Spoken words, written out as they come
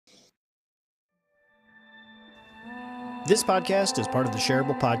This podcast is part of the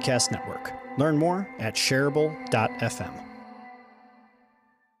Shareable Podcast Network. Learn more at shareable.fm.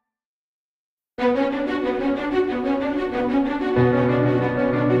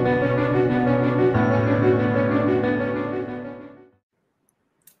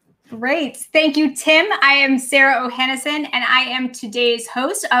 Great. Thank you, Tim. I am Sarah O'Hannison, and I am today's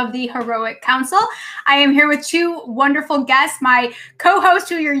host of the Heroic Council. I am here with two wonderful guests, my co-host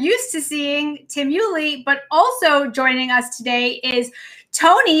who you're used to seeing, Tim Yulee, but also joining us today is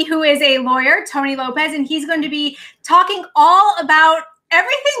Tony, who is a lawyer, Tony Lopes, and he's going to be talking all about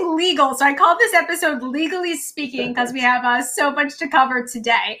everything legal. So I called this episode Legally Speaking because we have so much to cover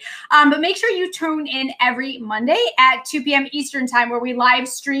today. But make sure you tune in every Monday at 2 p.m. Eastern time, where we live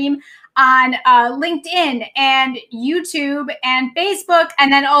stream on LinkedIn and YouTube and Facebook.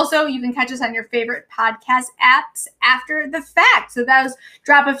 And then also you can catch us on your favorite podcast apps after the fact. So those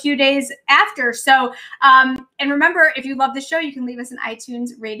drop a few days after. So, and remember, if you love the show, you can leave us an iTunes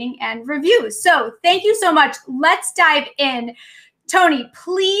rating and review. So thank you so much. Let's dive in. Tony,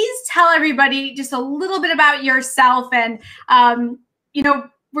 please tell everybody just a little bit about yourself. And,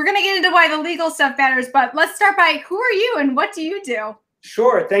 we're going to get into why the legal stuff matters, but let's start by who are you and what do you do?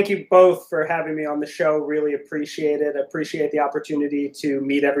 Sure. Thank you both for having me on the show. Really appreciate it. Appreciate the opportunity to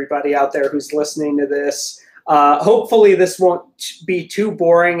meet everybody out there who's listening to this. Hopefully this won't be too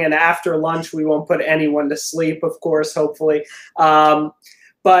boring, and after lunch we won't put anyone to sleep, of course, hopefully.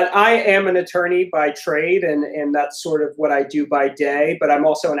 But I am an attorney by trade, and that's sort of what I do by day. But I'm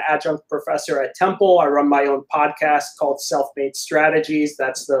also an adjunct professor at Temple. I run my own podcast called Self-Made Strategies.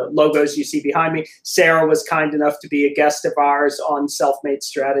 That's the logos you see behind me. Sarah was kind enough to be a guest of ours on Self-Made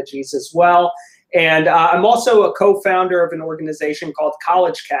Strategies as well. And I'm also a co-founder of an organization called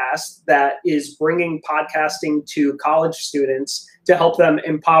College Cast that is bringing podcasting to college students to help them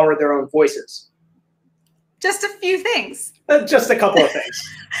empower their own voices. Just a few things. Just a couple of things.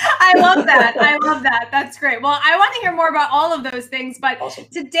 I love that. I love that. That's great. Well, I want to hear more about all of those things, but Awesome.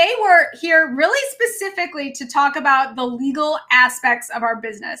 Today we're here really specifically to talk about the legal aspects of our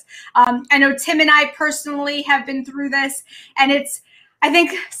business. I know Tim and I personally have been through this, and I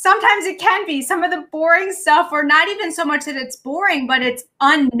think sometimes it can be some of the boring stuff, or not even so much that it's boring, but it's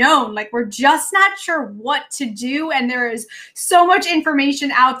unknown. Like, we're just not sure what to do. And there is so much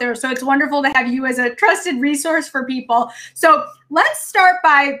information out there. So it's wonderful to have you as a trusted resource for people. So let's start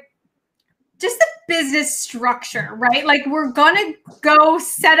by just the business structure, right? Like, we're going to go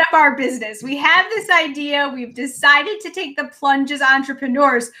set up our business. We have this idea. We've decided to take the plunge as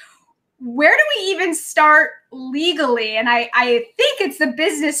entrepreneurs. Where do we even start legally? And I think it's the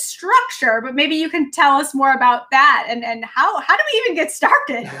business structure, but maybe you can tell us more about that and how do we even get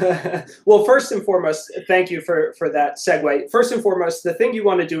started? Well, first and foremost, thank you for that segue. First and foremost, the thing you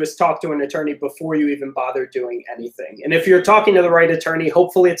want to do is talk to an attorney before you even bother doing anything. And if you're talking to the right attorney,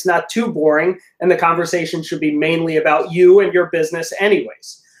 hopefully it's not too boring, and the conversation should be mainly about you and your business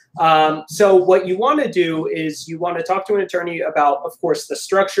anyways. So what you want to do is you want to talk to an attorney about, of course, the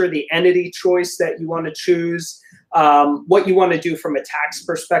structure, the entity choice that you want to choose, what you want to do from a tax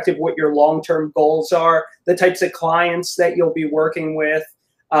perspective, what your long-term goals are, the types of clients that you'll be working with,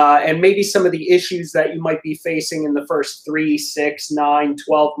 and maybe some of the issues that you might be facing in the first 3, 6, 9,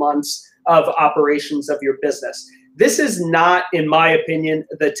 12 months of operations of your business. This is not, in my opinion,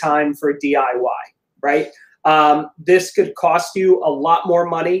 the time for DIY, right? This could cost you a lot more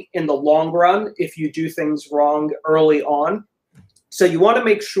money in the long run if you do things wrong early on. So you want to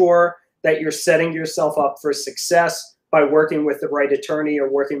make sure that you're setting yourself up for success by working with the right attorney or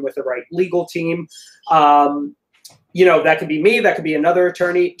working with the right legal team. That could be me, that could be another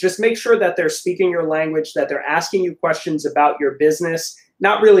attorney. Just make sure that they're speaking your language, that they're asking you questions about your business,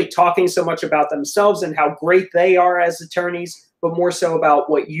 not really talking so much about themselves and how great they are as attorneys, but more so about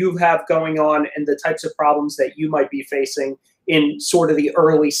what you have going on and the types of problems that you might be facing in sort of the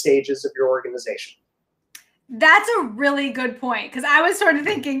early stages of your organization. That's a really good point, because I was sort of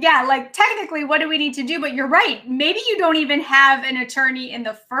thinking, yeah, like technically, what do we need to do? But you're right. Maybe you don't even have an attorney in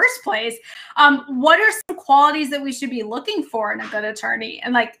the first place. What are some qualities that we should be looking for in a good attorney?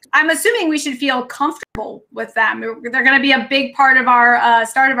 And I'm assuming we should feel comfortable with them. They're going to be a big part of our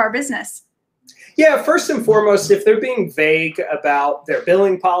start of our business. Yeah, first and foremost, if they're being vague about their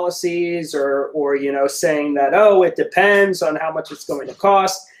billing policies or saying that, oh, it depends on how much it's going to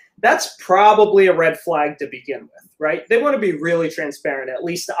cost, that's probably a red flag to begin with, right? They want to be really transparent, at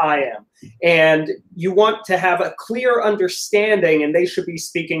least I am. And you want to have a clear understanding, and they should be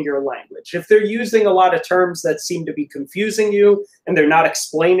speaking your language. If they're using a lot of terms that seem to be confusing you and they're not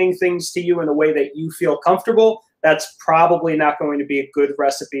explaining things to you in a way that you feel comfortable, that's probably not going to be a good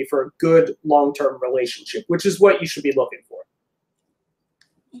recipe for a good long-term relationship, which is what you should be looking for.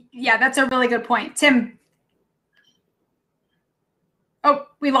 Yeah, that's a really good point. Tim. Oh,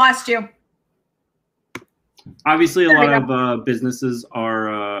 we lost you. Obviously, a lot of businesses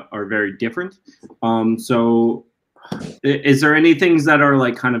are very different. So is there any things that are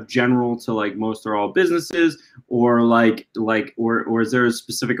like kind of general to like most or all businesses, or or is there a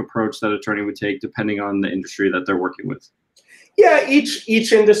specific approach that attorney would take depending on the industry that they're working with? Yeah,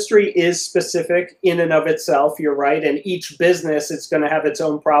 each industry is specific in and of itself, you're right. And each business is going to have its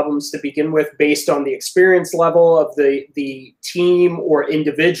own problems to begin with based on the experience level of the team or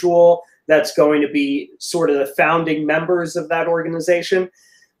individual that's going to be sort of the founding members of that organization.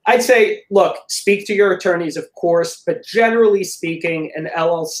 I'd say, look, speak to your attorneys, of course, but generally speaking, an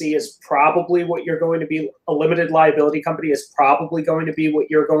LLC is probably what you're going to be, a limited liability company is probably going to be what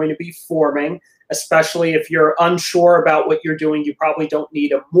you're going to be forming, especially if you're unsure about what you're doing. You probably don't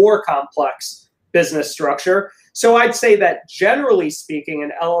need a more complex business structure. So I'd say that generally speaking,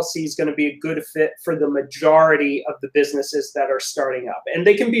 an LLC is going to be a good fit for the majority of the businesses that are starting up. And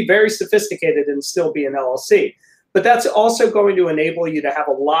they can be very sophisticated and still be an LLC. But that's also going to enable you to have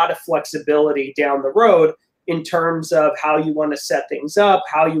a lot of flexibility down the road in terms of how you want to set things up,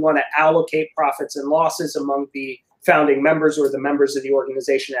 how you want to allocate profits and losses among the founding members or the members of the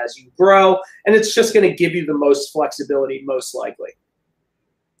organization as you grow. And it's just going to give you the most flexibility, most likely.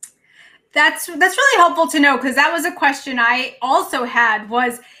 That's really helpful to know, because that was a question I also had,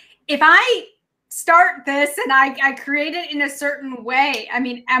 was if I start this and I create it in a certain way, I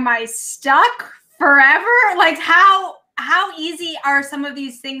mean, am I stuck forever? Like how easy are some of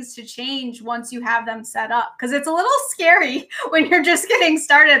these things to change once you have them set up? Because it's a little scary when you're just getting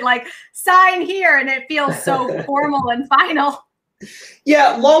started, like sign here, and it feels so formal and final.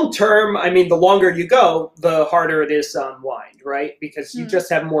 Yeah, long term, I mean, the longer you go, the harder it is to unwind, right? Because you just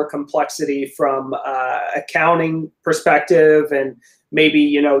have more complexity from accounting perspective, and maybe,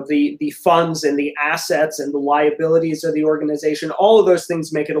 you know, the funds and the assets and the liabilities of the organization. All of those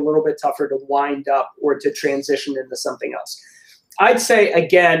things make it a little bit tougher to wind up or to transition into something else. I'd say,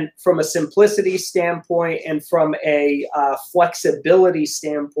 again, from a simplicity standpoint and from a flexibility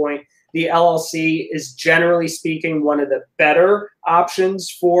standpoint, the LLC is, generally speaking, one of the better options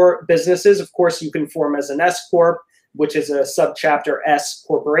for businesses. Of course, you can form as an S Corp, which is a subchapter S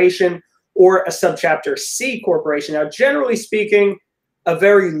corporation, or a subchapter C corporation. Now, generally speaking, a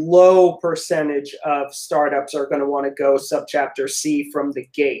very low percentage of startups are going to want to go subchapter C from the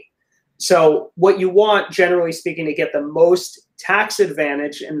gate. So what you want, generally speaking, to get the most tax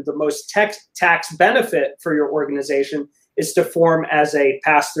advantage and the most tax benefit for your organization is to form as a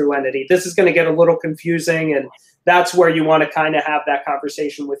pass-through entity. This is going to get a little confusing, and that's where you want to kind of have that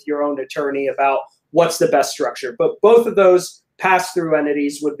conversation with your own attorney about what's the best structure. But both of those pass-through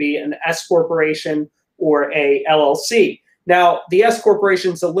entities would be an S corporation or a LLC. Now, the S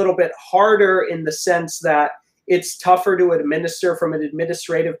corporation is a little bit harder in the sense that it's tougher to administer from an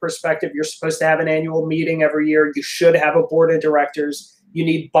administrative perspective. You're supposed to have an annual meeting every year. You should have a board of directors. You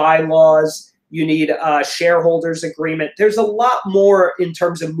need bylaws. You need a shareholders agreement. There's a lot more in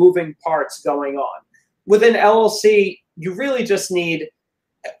terms of moving parts going on. With an LLC, you really just need,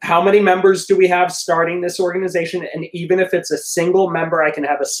 how many members do we have starting this organization? And even if it's a single member, I can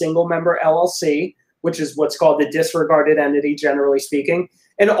have a single member LLC, which is what's called a disregarded entity, generally speaking.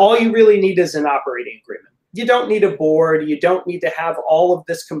 And all you really need is an operating agreement. You don't need a board. You don't need to have all of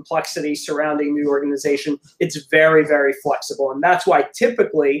this complexity surrounding the organization. It's very, very flexible. And that's why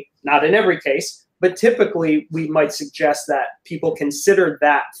typically, not in every case, but typically we might suggest that people consider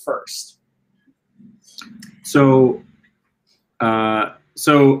that first. So,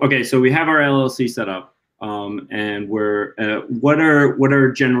 okay, so we have our LLC set up. And we're what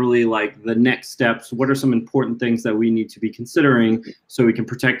are generally like the next steps? What are some important things that we need to be considering so we can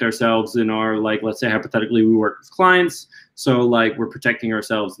protect ourselves in our, like, let's say hypothetically we work with clients, so like we're protecting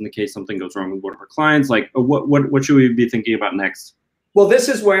ourselves in the case something goes wrong with one of our clients. Like what should we be thinking about next? Well, this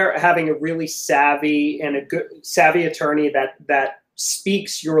is where having a really savvy and a good savvy attorney that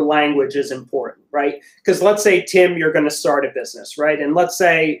speaks your language is important, right? Because let's say, Tim, you're going to start a business, right? And let's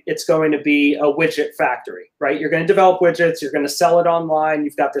say it's going to be a widget factory, right? You're going to develop widgets. You're going to sell it online.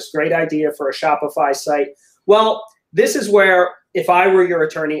 You've got this great idea for a Shopify site. Well, this is where, if I were your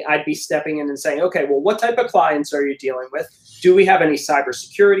attorney, I'd be stepping in and saying, okay, well, what type of clients are you dealing with? Do we have any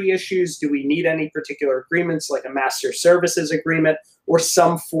cybersecurity issues? Do we need any particular agreements, like a master services agreement or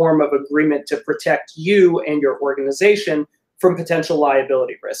some form of agreement to protect you and your organization from potential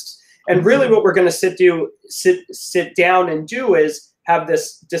liability risks? And really what we're going to sit down and do is have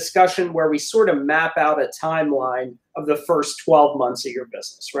this discussion where we sort of map out a timeline of the first 12 months of your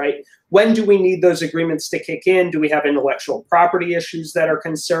business, right? When do we need those agreements to kick in? Do we have intellectual property issues that are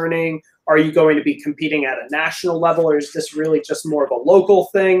concerning? Are you going to be competing at a national level, or is this really just more of a local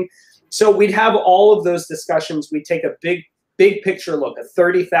thing? So we'd have all of those discussions. We take a big picture look, a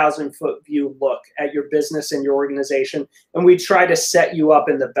 30,000-foot view look at your business and your organization, and we try to set you up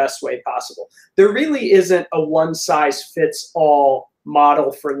in the best way possible. There really isn't a one-size-fits-all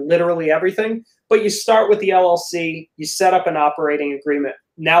model for literally everything, but you start with the LLC, you set up an operating agreement,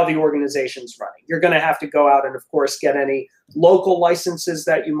 now the organization's running. You're going to have to go out and, of course, get any local licenses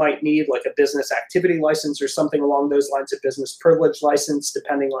that you might need, like a business activity license or something along those lines, a business privilege license,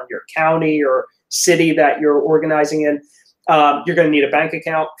 depending on your county or city that you're organizing in. You're going to need a bank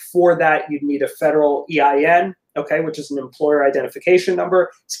account. For that, you'd need a federal EIN, okay, which is an employer identification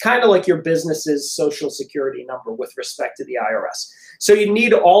number. It's kind of like your business's social security number with respect to the IRS. So you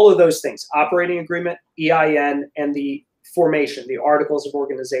need all of those things: operating agreement, EIN, and the formation, the articles of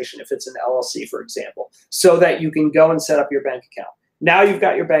organization, if it's an LLC, for example, so that you can go and set up your bank account. Now you've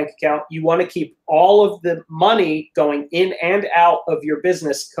got your bank account. You want to keep all of the money going in and out of your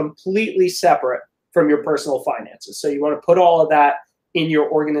business completely separate from your personal finances. So you want to put all of that in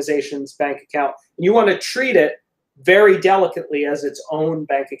your organization's bank account, and you want to treat it very delicately as its own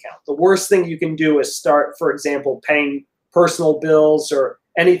bank account. The worst thing you can do is start, for example, paying personal bills or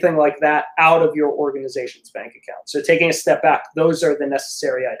anything like that out of your organization's bank account. So taking a step back, those are the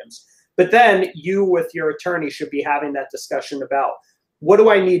necessary items. But then you with your attorney should be having that discussion about, what do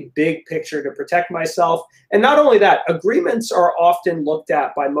I need big picture to protect myself? And not only that, agreements are often looked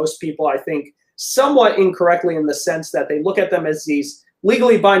at by most people, I think, somewhat incorrectly, in the sense that they look at them as these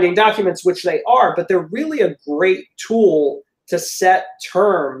legally binding documents, which they are, but they're really a great tool to set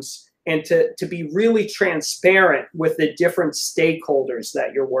terms and to be really transparent with the different stakeholders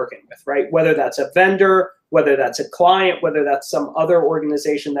that you're working with, right? Whether that's a vendor, whether that's a client, whether that's some other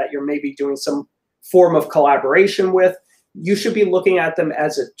organization that you're maybe doing some form of collaboration with, you should be looking at them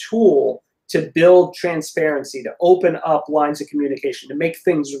as a tool to build transparency, to open up lines of communication, to make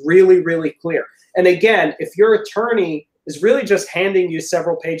things really, really clear. And again, if your attorney is really just handing you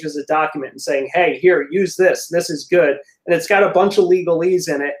several pages of document and saying, hey, here, use this, this is good, and it's got a bunch of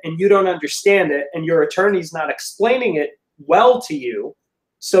legalese in it, and you don't understand it, and your attorney's not explaining it well to you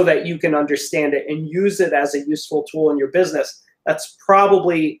so that you can understand it and use it as a useful tool in your business, that's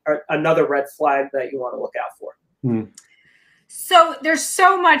probably another red flag that you want to look out for. So there's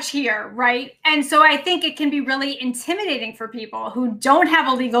so much here, right? And so I think it can be really intimidating for people who don't have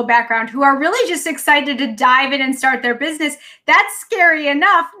a legal background, who are really just excited to dive in and start their business. That's scary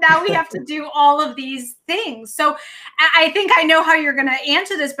enough. Now we have to do all of these things. So I think I know how you're going to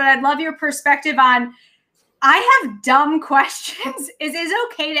answer this, but I'd love your perspective on, I have dumb questions. Is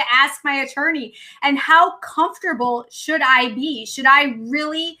it okay to ask my attorney? And how comfortable should I be? Should I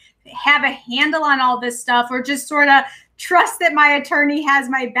really have a handle on all this stuff, or just sort of trust that my attorney has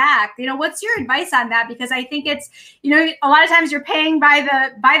my back? You know, what's your advice on that? Because I think it's, you know, a lot of times you're paying by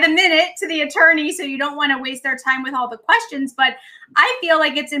the minute to the attorney, so you don't want to waste their time with all the questions. But I feel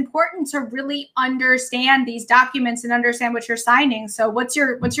like it's important to really understand these documents and understand what you're signing. So what's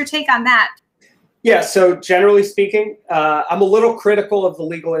your take on that? Yeah, so generally speaking, I'm a little critical of the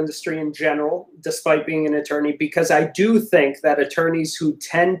legal industry in general, despite being an attorney, because I do think that attorneys who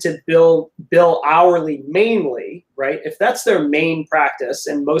tend to bill hourly mainly, right, if that's their main practice,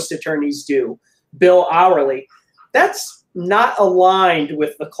 and most attorneys do bill hourly, that's not aligned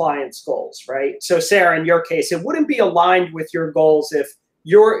with the client's goals, right? So Sarah, in your case, it wouldn't be aligned with your goals if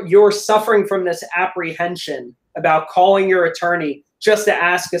you're suffering from this apprehension about calling your attorney just to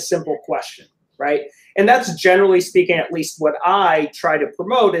ask a simple question. Right? And that's generally speaking, at least what I try to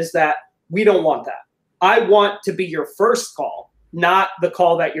promote, is that we don't want that. I want to be your first call, not the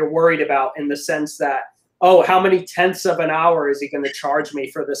call that you're worried about, in the sense that, oh, how many tenths of an hour is he going to charge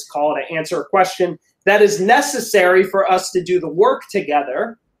me for this call to answer a question that is necessary for us to do the work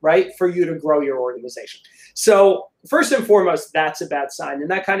together, right? For you to grow your organization. So first and foremost, that's a bad sign.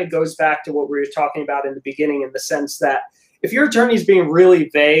 And that kind of goes back to what we were talking about in the beginning, in the sense that if your attorney is being really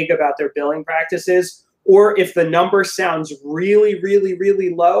vague about their billing practices, or if the number sounds really, really,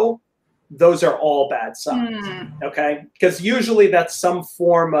 really low, those are all bad signs, okay? Because usually that's some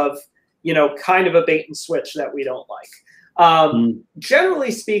form of, you know, kind of a bait and switch that we don't like.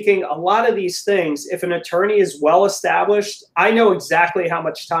 Generally speaking, a lot of these things, if an attorney is well established, I know exactly how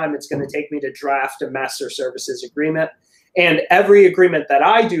much time it's going to take me to draft a master services agreement. And every agreement that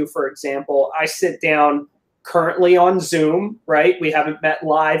I do, for example, I sit down currently on Zoom, right? We haven't met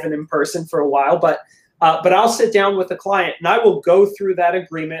live and in person for a while, but But I'll sit down with the client and I will go through that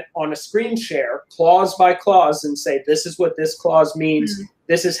agreement on a screen share, clause by clause, and say, this is what this clause means.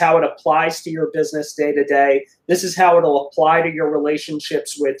 This is how it applies to your business day to day. This is how it'll apply to your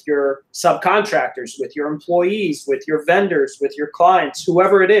relationships with your subcontractors, with your employees, with your vendors, with your clients,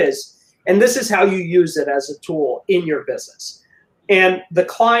 whoever it is. And this is how you use it as a tool in your business. And the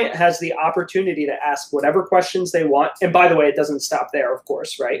client has the opportunity to ask whatever questions they want. And by the way, it doesn't stop there, of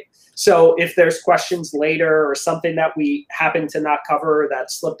course, right? So if there's questions later or something that we happen to not cover that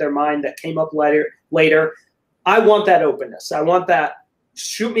slipped their mind that came up later, I want that openness. I want that.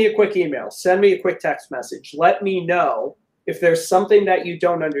 Shoot me a quick email, send me a quick text message. Let me know if there's something that you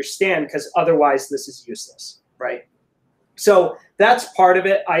don't understand, because otherwise this is useless, right? So that's part of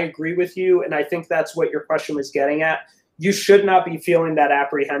it. I agree with you. And I think that's what your question was getting at. You should not be feeling that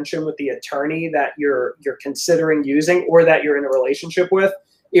apprehension with the attorney that you're considering using or that you're in a relationship with.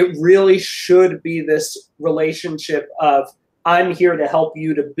 It really should be this relationship of, I'm here to help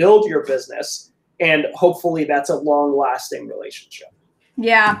you to build your business. And hopefully that's a long-lasting relationship.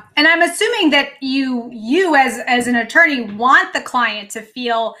 Yeah. And I'm assuming that you as an attorney want the client to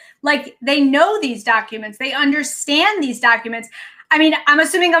feel like they know these documents, they understand these documents. I mean, I'm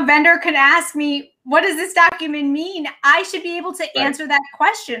assuming a vendor could ask me, what does this document mean? I should be able to answer that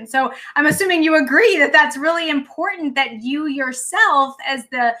question. So I'm assuming you agree that that's really important, that you yourself as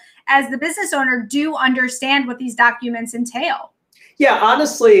the business owner do understand what these documents entail. Yeah,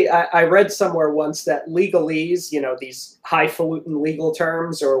 honestly, I read somewhere once that legalese, these highfalutin legal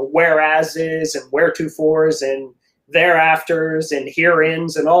terms, or whereases and wheretofores and thereafters and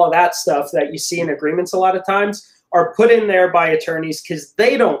herein's and all of that stuff that you see in agreements a lot of times are put in there by attorneys because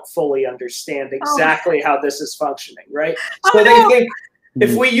they don't fully understand exactly how this is functioning, right? So they think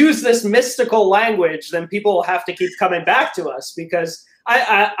if we use this mystical language, then people will have to keep coming back to us, because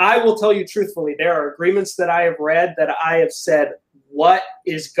I will tell you truthfully, there are agreements that I have read that I have said, what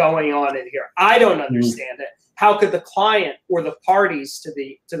is going on in here? I don't understand it. How could the client or the parties to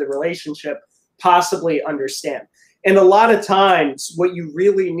the relationship possibly understand? And a lot of times what you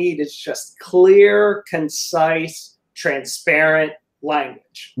really need is just clear, concise, transparent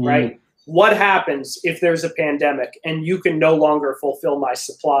language, right? What happens if there's a pandemic and you can no longer fulfill my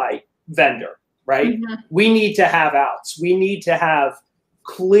supply vendor, right? We need to have outs. We need to have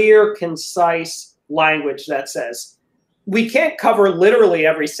clear, concise language that says, we can't cover literally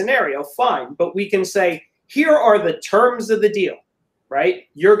every scenario, fine, but we can say, here are the terms of the deal, right?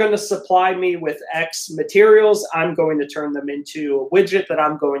 You're going to supply me with X materials. I'm going to turn them into a widget that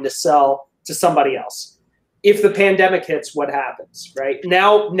I'm going to sell to somebody else. If the pandemic hits, what happens, right?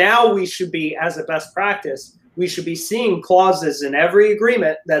 Now we should be, as a best practice, we should be seeing clauses in every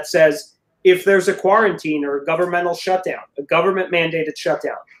agreement that says, if there's a quarantine or a governmental shutdown, a government mandated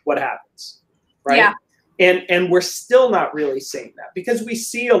shutdown, what happens, right? Yeah. And we're still not really seeing that, because we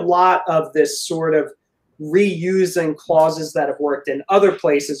see a lot of this sort of reusing clauses that have worked in other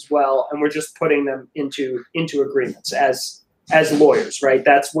places well, and we're just putting them into agreements as lawyers, right?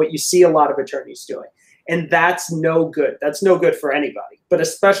 That's what you see a lot of attorneys doing. And that's no good. That's no good for anybody, but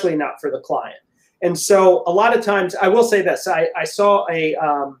especially not for the client. And so a lot of times, I will say this, I saw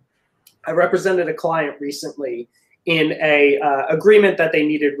I represented a client recently in a agreement that they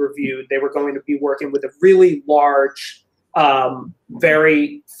needed reviewed. They were going to be working with a really large,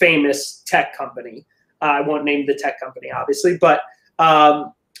 very famous tech company. I won't name the tech company, obviously, but I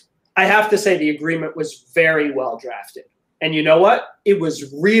have to say the agreement was very well drafted. And you know what? It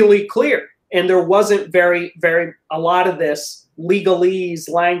was really clear. And there wasn't a lot of this legalese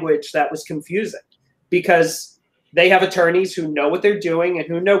language that was confusing, because they have attorneys who know what they're doing and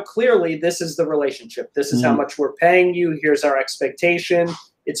who know clearly this is the relationship. This is how much we're paying you. Here's our expectation.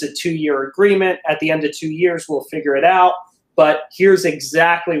 It's a 2-year agreement. At the end of 2 years, we'll figure it out. But here's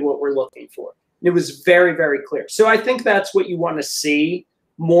exactly what we're looking for. And it was very, very clear. So I think that's what you want to see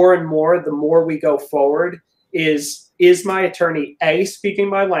more and more the more we go forward is my attorney, A, speaking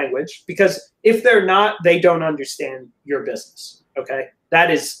my language? Because if they're not, they don't understand your business, okay? That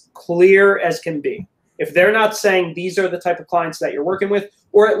is clear as can be. If they're not saying these are the type of clients that you're working with,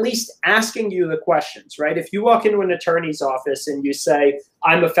 or at least asking you the questions, right? If you walk into an attorney's office and you say,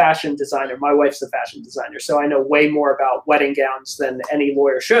 I'm a fashion designer, my wife's a fashion designer, so I know way more about wedding gowns than any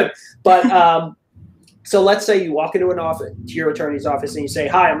lawyer should. But so let's say you walk into an office, to your attorney's office, and you say,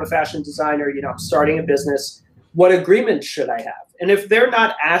 hi, I'm a fashion designer, I'm starting a business. What agreements should I have? And if they're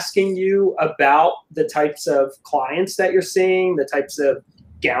not asking you about the types of clients that you're seeing, the types of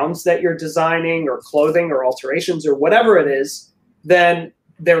gowns that you're designing or clothing or alterations or whatever it is, then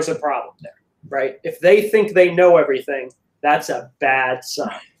there's a problem there, right? If they think they know everything, that's a bad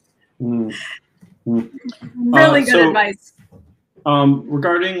sign. Really good advice.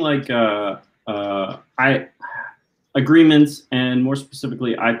 Regarding like agreements and more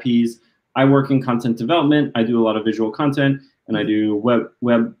specifically IPs, I work in content development. I do a lot of visual content and I do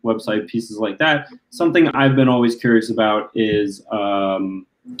website pieces like that. Something I've been always curious about is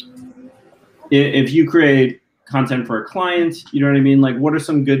if you create content for a client, you know what I mean? Like, what are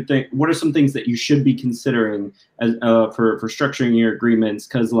some good things? What are some things that you should be considering as for structuring your agreements?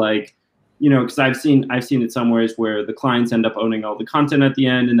 Because like, you know, because I've seen it somewhere where the clients end up owning all the content at the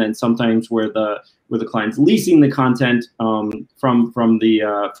end, and then sometimes where the client's leasing the content from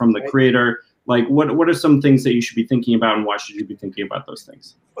the creator. Like, what are some things that you should be thinking about, and why should you be thinking about those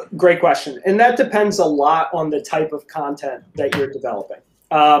things? Great question, and that depends a lot on the type of content that you're developing.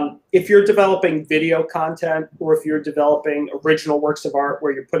 If you're developing video content, or if you're developing original works of art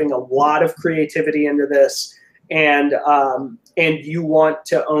where you're putting a lot of creativity into this, and you want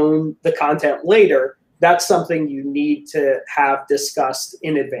to own the content later, that's something you need to have discussed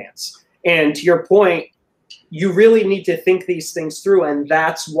in advance. And to your point, you really need to think these things through, and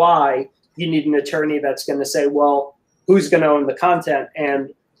that's why you need an attorney that's going to say, well, who's going to own the content,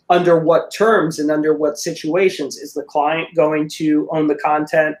 and under what terms and under what situations is the client going to own the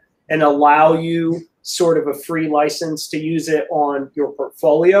content and allow you sort of a free license to use it on your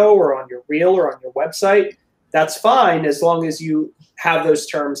portfolio or on your reel or on your website? That's fine, as long as you have those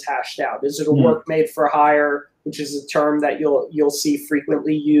terms hashed out. Is it a work made for hire, which is a term that you'll see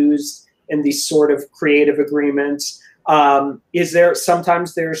frequently used in these sort of creative agreements? Is there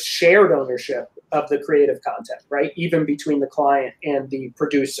sometimes there's shared ownership of the creative content, right? Even between the client and the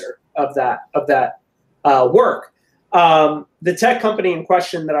producer of that work. The tech company in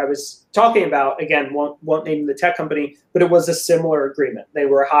question that I was talking about, again, won't name the tech company, but it was a similar agreement. They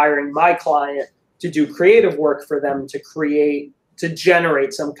were hiring my client to do creative work for them to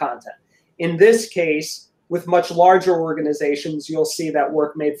generate some content. In this case, with much larger organizations, you'll see that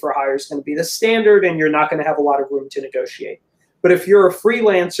work made for hire is going to be the standard, and you're not going to have a lot of room to negotiate. But if you're a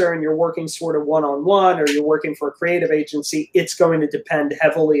freelancer and you're working sort of one-on-one, or you're working for a creative agency, it's going to depend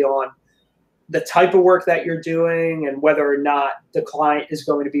heavily on the type of work that you're doing and whether or not the client is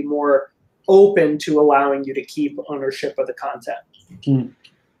going to be more open to allowing you to keep ownership of the content.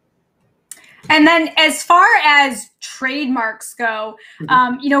 And then as far as trademarks go,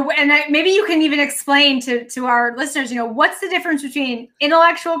 you know, and maybe you can even explain to our listeners, you know, what's the difference between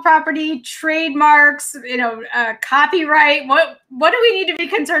intellectual property, trademarks, you know, copyright? What do we need to be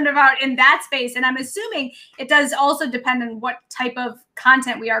concerned about in that space? And I'm assuming it does also depend on what type of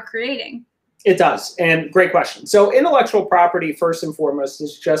content we are creating. It does, and great question. So intellectual property, first and foremost,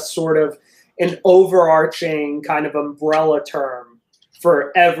 is just sort of an overarching kind of umbrella term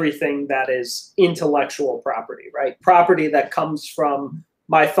for everything that is intellectual property, right? Property that comes from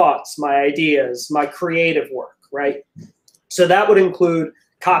my thoughts, my ideas, my creative work, right? So that would include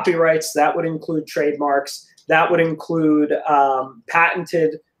copyrights, that would include trademarks, that would include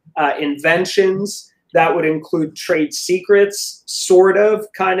patented inventions, that would include trade secrets, sort of,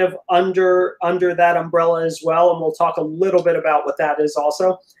 kind of under that umbrella as well. And we'll talk a little bit about what that is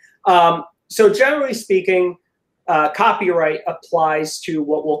also. So generally speaking, copyright applies to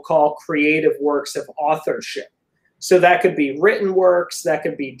what we'll call creative works of authorship. So that could be written works, that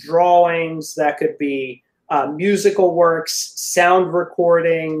could be drawings, that could be musical works, sound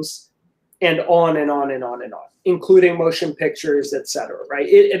recordings, and on and on and on and on, including motion pictures, etc. Right?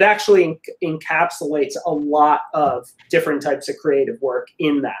 It actually encapsulates a lot of different types of creative work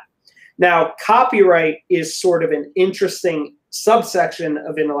in that. Now, copyright is sort of an interesting subsection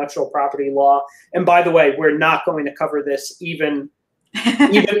of intellectual property law. And by the way, we're not going to cover this even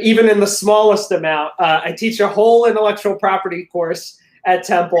in the smallest amount. I teach a whole intellectual property course at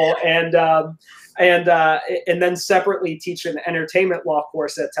Temple, and then separately teach an entertainment law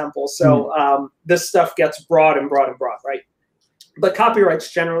course at Temple. So this stuff gets broad and broad and broad, right? But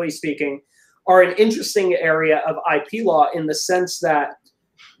copyrights, generally speaking, are an interesting area of IP law in the sense that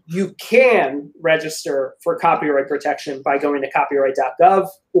you can register for copyright protection by going to copyright.gov,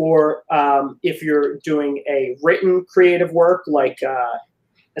 or if you're doing a written creative work, like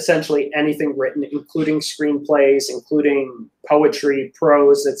essentially anything written, including screenplays, including poetry,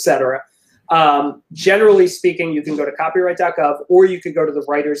 prose, etc. Generally speaking, you can go to copyright.gov, or you could go to the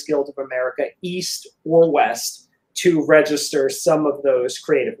Writers Guild of America, East or West, to register some of those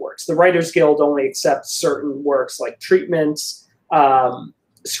creative works. The Writers Guild only accepts certain works like treatments,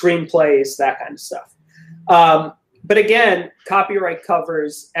 screenplays, that kind of stuff. But again, copyright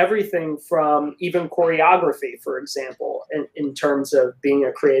covers everything from even choreography, for example, in terms of being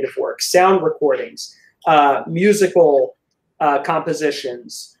a creative work, sound recordings, musical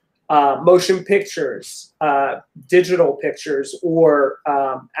compositions, motion pictures, digital pictures, or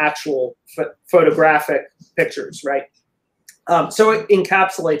actual photographic pictures, right? So it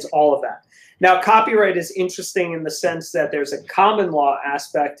encapsulates all of that. Now, copyright is interesting in the sense that there's a common law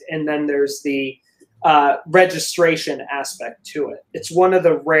aspect, and then there's the registration aspect to it. It's one of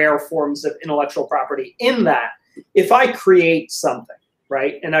the rare forms of intellectual property in that if I create something,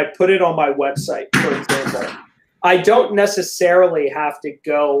 right, and I put it on my website, for example, I don't necessarily have to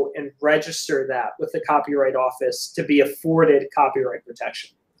go and register that with the Copyright Office to be afforded copyright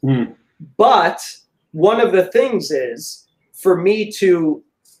protection. But one of the things is for me to,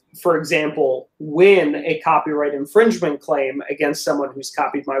 for example, win a copyright infringement claim against someone who's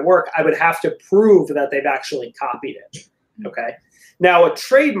copied my work, I would have to prove that they've actually copied it. Okay. Now, a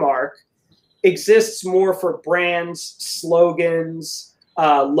trademark exists more for brands, slogans,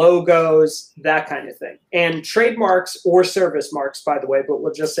 logos, that kind of thing. And trademarks or service marks, by the way, but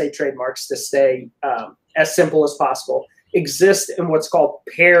we'll just say trademarks to stay as simple as possible, exist in what's called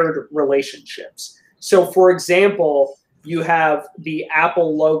paired relationships. So, for example, you have the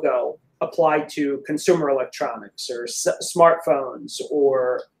Apple logo applied to consumer electronics or smartphones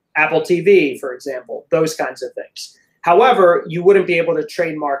or Apple TV, for example, those kinds of things. However, you wouldn't be able to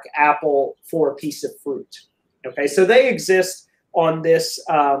trademark Apple for a piece of fruit. Okay, so they exist on this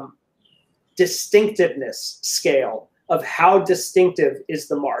distinctiveness scale of how distinctive is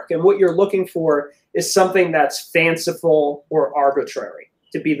the mark. And what you're looking for is something that's fanciful or arbitrary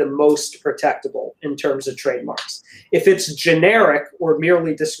to be the most protectable in terms of trademarks. If it's generic or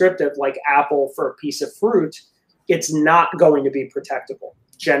merely descriptive, like Apple for a piece of fruit, it's not going to be protectable,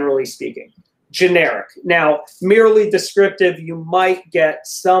 generally speaking. Generic. Now, merely descriptive, you might get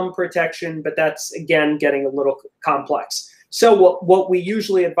some protection, but that's, again, getting a little complex. So what we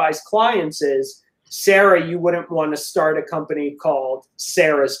usually advise clients is, Sarah, you wouldn't want to start a company called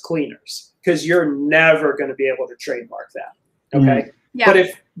Sarah's Cleaners because you're never going to be able to trademark that. Okay. Yeah.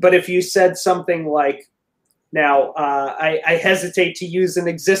 But if you said something like, now I hesitate to use an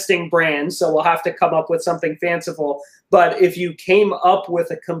existing brand, so we'll have to come up with something fanciful. But if you came up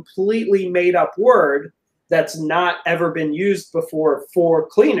with a completely made up word that's not ever been used before for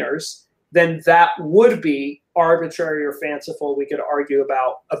cleaners, then that would be arbitrary or fanciful. We could argue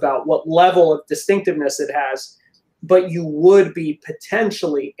about what level of distinctiveness it has, but you would be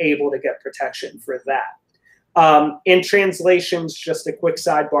potentially able to get protection for that. In translations, just a quick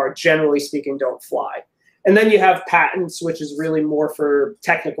sidebar, generally speaking, don't fly. And then you have patents, which is really more for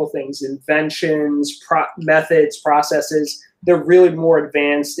technical things, inventions, methods, processes. They're really more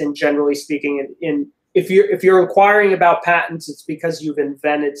advanced and generally speaking, if you're inquiring about patents, it's because you've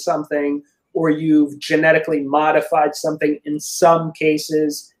invented something or you've genetically modified something in some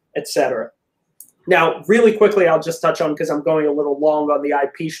cases, etc. Now, really quickly, I'll just touch on, because I'm going a little long on the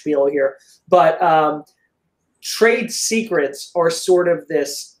IP spiel here, but trade secrets are sort of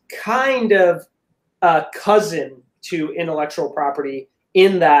this kind of cousin to intellectual property,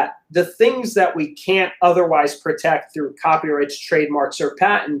 in that the things that we can't otherwise protect through copyrights, trademarks, or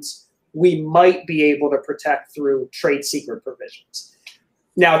patents, we might be able to protect through trade secret provisions.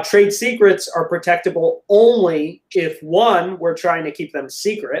 Now, trade secrets are protectable only if, one, we're trying to keep them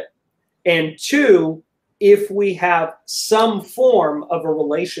secret, and two, if we have some form of a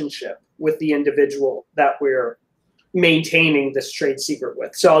relationship with the individual that we're maintaining this trade secret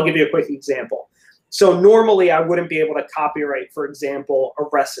with. So I'll give you a quick example. So normally I wouldn't be able to copyright, for example, a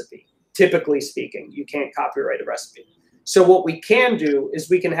recipe. Typically speaking, you can't copyright a recipe. So what we can do is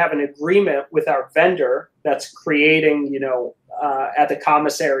we can have an agreement with our vendor that's creating, at the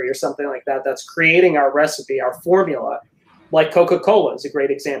commissary or something like that, that's creating our recipe, our formula, like Coca-Cola is a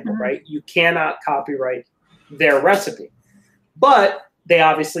great example, right? You cannot copyright their recipe, but they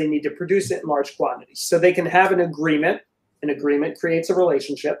obviously need to produce it in large quantities. So they can have an agreement. An agreement creates a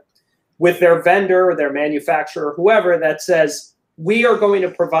relationship with their vendor or their manufacturer or whoever that says, we are going to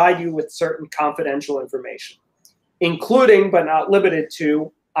provide you with certain confidential information, including but not limited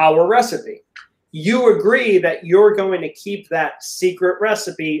to our recipe. You agree that you're going to keep that secret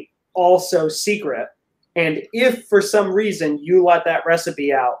recipe also secret. And if for some reason you let that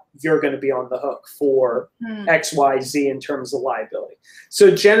recipe out, you're going to be on the hook for X, Y, Z in terms of liability.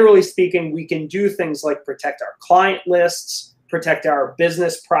 So generally speaking, we can do things like protect our client lists, protect our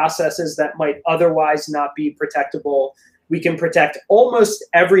business processes that might otherwise not be protectable. We can protect almost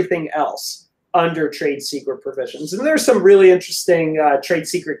everything else under trade secret provisions. And there's some really interesting trade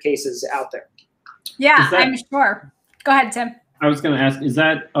secret cases out there. Yeah, I'm sure. Go ahead, Tim. I was going to ask, is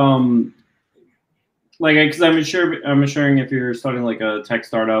that because I'm assuring if you're starting like a tech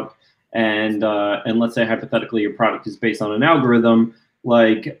startup and let's say hypothetically your product is based on an algorithm,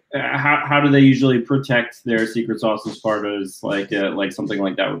 like how do they usually protect their secret sauce as far as like something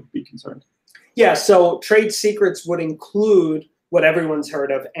like that would be concerned? Yeah, so trade secrets would include what everyone's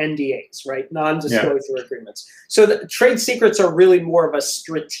heard of, NDAs, right? Non-disclosure agreements. So the trade secrets are really more of a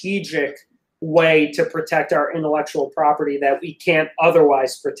strategic way to protect our intellectual property that we can't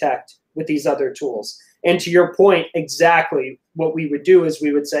otherwise protect with these other tools. And to your point, exactly what we would do is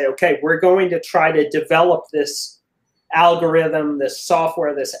we would say, okay, we're going to try to develop this algorithm, this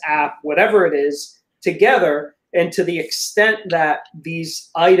software, this app, whatever it is, together. And to the extent that these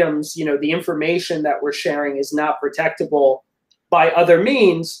items, you know, the information that we're sharing is not protectable by other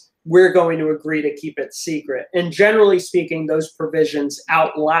means, we're going to agree to keep it secret. And generally speaking, those provisions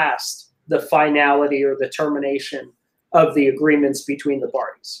outlast the finality or the termination of the agreements between the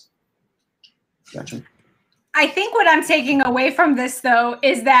parties. Gotcha. I think what I'm taking away from this, though,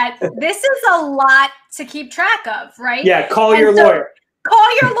 is that this is a lot to keep track of, right? Yeah, call your lawyer.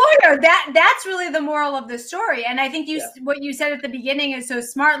 Call your lawyer. That's really the moral of the story. And I think what you said at the beginning is so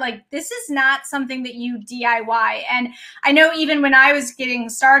smart. Like, this is not something that you DIY. And I know even when I was getting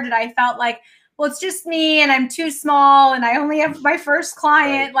started, I felt like, well, it's just me and I'm too small and I only have my first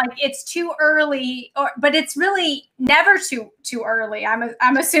client. Right. Like, it's too early, but it's really never too early.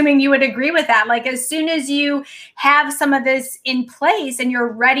 I'm assuming you would agree with that. Like, as soon as you have some of this in place and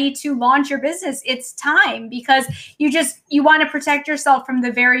you're ready to launch your business, it's time, because you want to protect yourself from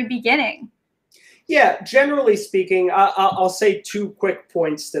the very beginning. Yeah, generally speaking, I'll say 2 quick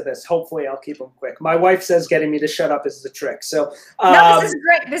points to this. Hopefully, I'll keep them quick. My wife says getting me to shut up is the trick. So no, this is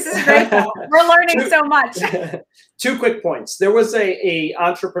great. This is great. We're learning so much. 2 quick points. There was a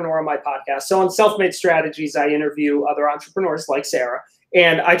entrepreneur on my podcast. So on Self-Made Strategies, I interview other entrepreneurs like Sarah,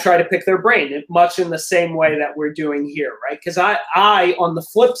 and I try to pick their brain, much in the same way that we're doing here, right? Because I, on the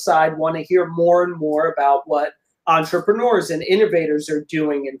flip side, want to hear more and more about what entrepreneurs and innovators are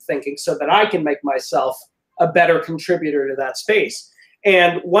doing and thinking, so that I can make myself a better contributor to that space.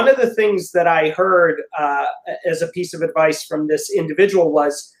 And one of the things that I heard as a piece of advice from this individual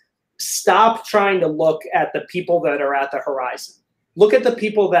was, stop trying to look at the people that are at the horizon. Look at the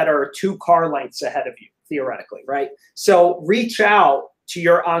people that are 2 car lengths ahead of you, theoretically, right? So reach out to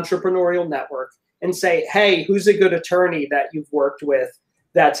your entrepreneurial network and say, hey, who's a good attorney that you've worked with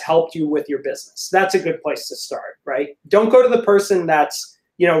that's helped you with your business? That's a good place to start, right? Don't go to the person that's,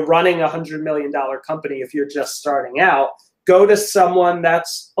 you know, running a $100 million company if you're just starting out. Go to someone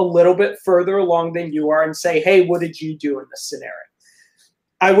that's a little bit further along than you are and say, hey, what did you do in this scenario?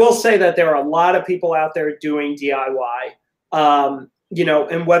 I will say that there are a lot of people out there doing DIY, you know,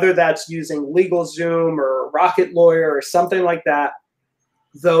 and whether that's using LegalZoom or Rocket Lawyer or something like that,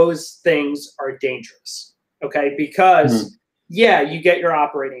 those things are dangerous, okay? Because yeah, you get your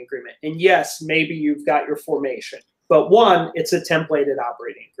operating agreement. And yes, maybe you've got your formation. But one, it's a templated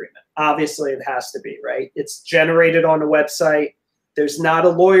operating agreement. Obviously, it has to be, right? It's generated on a website. There's not a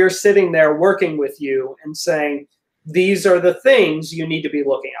lawyer sitting there working with you and saying, these are the things you need to be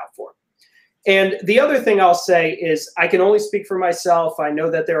looking out for. And the other thing I'll say is, I can only speak for myself. I know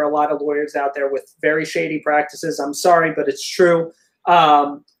that there are a lot of lawyers out there with very shady practices. I'm sorry, but it's true.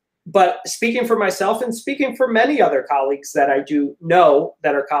 But speaking for myself and speaking for many other colleagues that I do know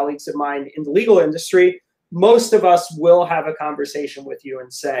that are colleagues of mine in the legal industry, most of us will have a conversation with you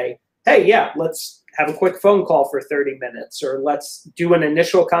and say, hey, yeah, let's have a quick phone call for 30 minutes, or let's do an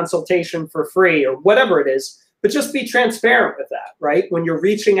initial consultation for free, or whatever it is. But just be transparent with that, right? When you're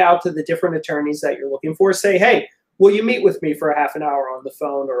reaching out to the different attorneys that you're looking for, say, hey, will you meet with me for a half an hour on the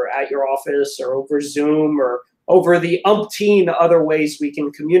phone, or at your office, or over Zoom, or over the umpteen other ways we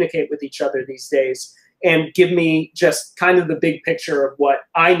can communicate with each other these days, and give me just kind of the big picture of what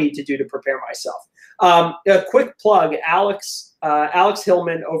I need to do to prepare myself. A quick plug, Alex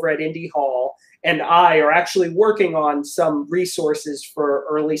Hillman over at Indy Hall and I are actually working on some resources for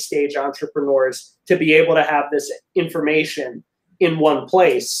early stage entrepreneurs to be able to have this information in one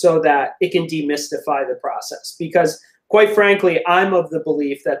place so that it can demystify the process. Because quite frankly, I'm of the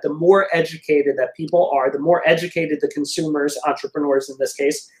belief that the more educated that people are, the more educated the consumers, entrepreneurs in this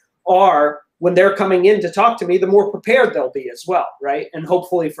case, are when they're coming in to talk to me, the more prepared they'll be as well, right? And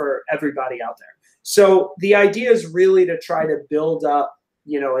hopefully for everybody out there. So the idea is really to try to build up,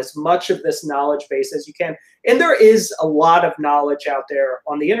 you know, as much of this knowledge base as you can. And there is a lot of knowledge out there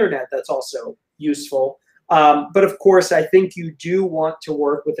on the internet that's also useful. But of course, I think you do want to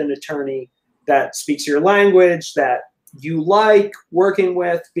work with an attorney that speaks your language, that you like working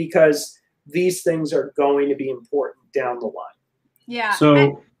with, because these things are going to be important down the line. Yeah.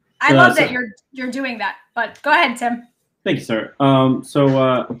 So I love that you're doing that. But go ahead, Tim. Thank you, sir.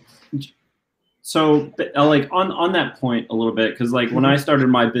 So like on that point a little bit, because like when I started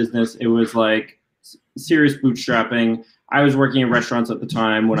my business, it was like serious bootstrapping. I was working in restaurants at the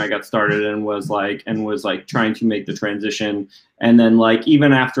time when I got started and was like trying to make the transition. And then like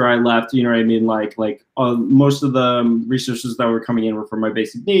even after I left, you know what I mean? Like most of the resources that were coming in were for my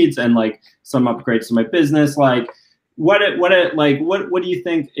basic needs and like some upgrades to my business. Like what do you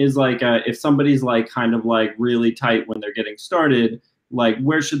think is like if somebody's like kind of like really tight when they're getting started, like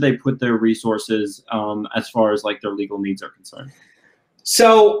where should they put their resources as far as like their legal needs are concerned?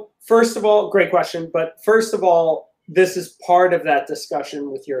 So first of all, great question. But first of all, this is part of that discussion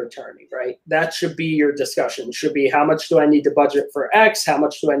with your attorney, right? That should be your discussion. Should be how much do I need to budget for X? How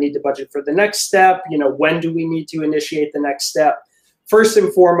much do I need to budget for the next step? You know, when do we need to initiate the next step? First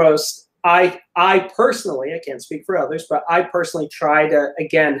and foremost, I personally, I can't speak for others, but I personally try to,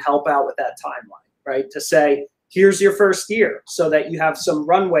 again, help out with that timeline, right? To say, here's your first year so that you have some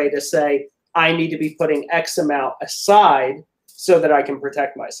runway to say, I need to be putting X amount aside so that I can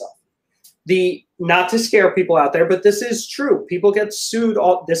protect myself. Not to scare people out there, but this is true. People get sued.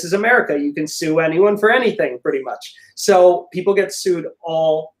 This is America. You can sue anyone for anything pretty much. So people get sued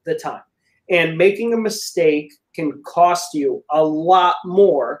all the time. And making a mistake can cost you a lot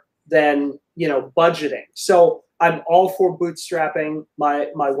more than, you know, budgeting. So I'm all for bootstrapping. My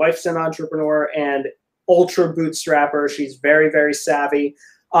wife's an entrepreneur and ultra bootstrapper. She's very, very savvy.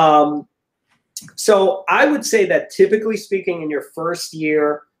 So I would say that typically speaking in your first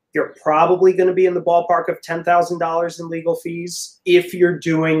year, you're probably going to be in the ballpark of $10,000 in legal fees if you're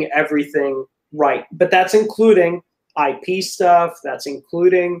doing everything right. But that's including IP stuff. That's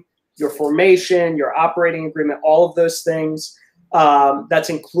including your formation, your operating agreement, all of those things. That's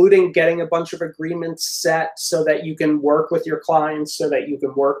including getting a bunch of agreements set so that you can work with your clients, so that you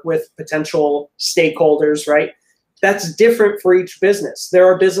can work with potential stakeholders, right? That's different for each business. There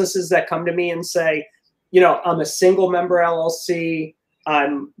are businesses that come to me and say, you know, I'm a single member LLC.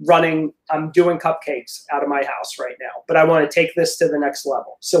 I'm doing cupcakes out of my house right now, but I want to take this to the next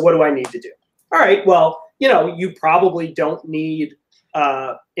level. So what do I need to do? All right, well, you know, you probably don't need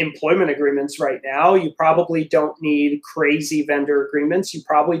employment agreements right now. You probably don't need crazy vendor agreements. You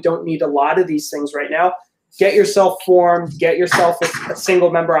probably don't need a lot of these things right now. Get yourself formed, get yourself a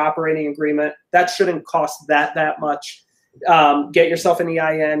single member operating agreement. That shouldn't cost that much. Get yourself an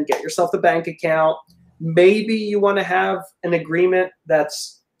EIN, get yourself the bank account. Maybe you want to have an agreement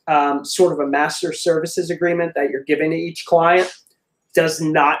that's sort of a master services agreement that you're giving to each client. Does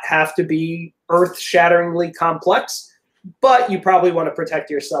not have to be earth-shatteringly complex, but you probably want to protect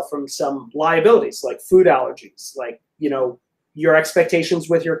yourself from some liabilities like food allergies, like, you know, your expectations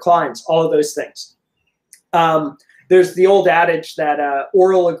with your clients, all of those things. There's the old adage that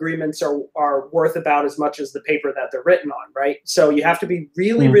oral agreements are worth about as much as the paper that they're written on, right? So you have to be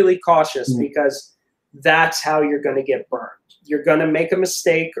really, really cautious because that's how you're going to get burned. You're going to make a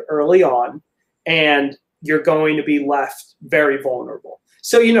mistake early on and you're going to be left very vulnerable.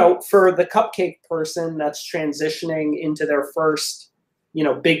 So, you know, for the cupcake person that's transitioning into their first, you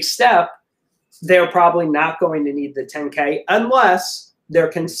know, big step, they're probably not going to need the 10K unless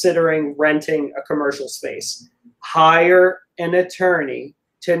they're considering renting a commercial space. Hire an attorney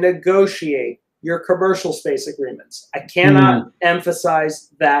to negotiate your commercial space agreements. I cannot emphasize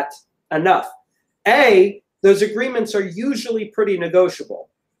that enough. Those agreements are usually pretty negotiable.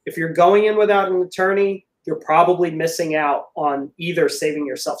 If you're going in without an attorney, you're probably missing out on either saving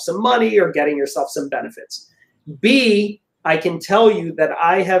yourself some money or getting yourself some benefits. B, I can tell you that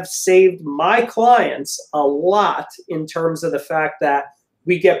I have saved my clients a lot in terms of the fact that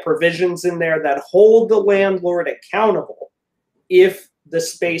we get provisions in there that hold the landlord accountable if the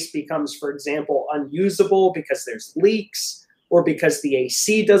space becomes, for example, unusable because there's leaks, or because the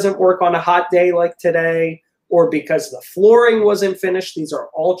AC doesn't work on a hot day like today, or because the flooring wasn't finished. These are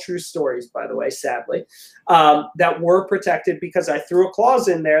all true stories, by the way, sadly, that were protected because I threw a clause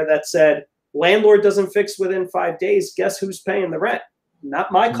in there that said, landlord doesn't fix within 5 days, guess who's paying the rent?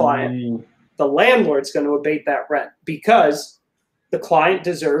 Not my client. The landlord's going to abate that rent because the client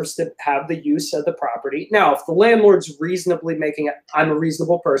deserves to have the use of the property. Now, if the landlord's reasonably making it, I'm a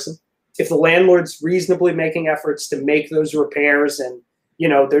reasonable person. If the landlord's reasonably making efforts to make those repairs and, you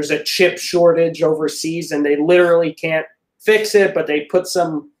know, there's a chip shortage overseas and they literally can't fix it, but they put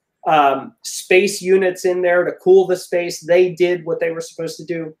some space units in there to cool the space, they did what they were supposed to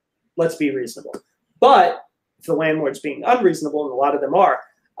do, let's be reasonable. But if the landlord's being unreasonable, and a lot of them are,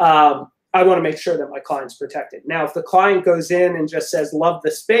 I want to make sure that my client's protected. Now, if the client goes in and just says, love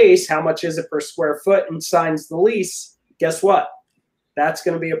the space, how much is it per square foot, and signs the lease, guess what? That's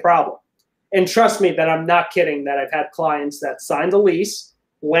going to be a problem. And trust me that I'm not kidding, that I've had clients that signed the lease,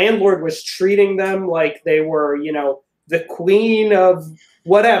 landlord was treating them like they were, you know, the queen of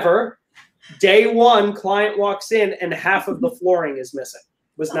whatever. Day one, client walks in and half of the flooring is missing,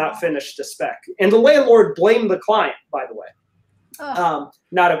 was not finished to spec. And the landlord blamed the client, by the way.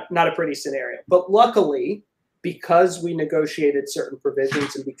 Not a pretty scenario. But luckily, because we negotiated certain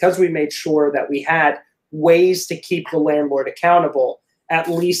provisions and because we made sure that we had ways to keep the landlord accountable, at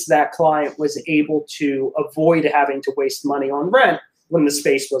least that client was able to avoid having to waste money on rent when the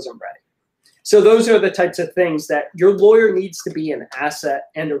space wasn't ready. So those are the types of things that your lawyer needs to be an asset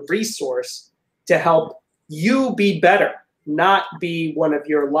and a resource to help you be better, not be one of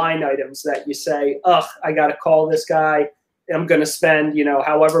your line items that you say, ugh, I got to call this guy. I'm going to spend, you know,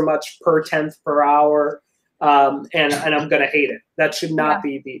 however much per tenth per hour, and I'm going to hate it. That should not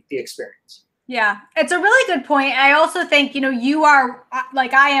be the experience. Yeah, it's a really good point. I also think, you know, you are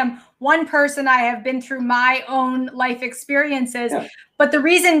like I am one person. I have been through my own life experiences. Yeah. But the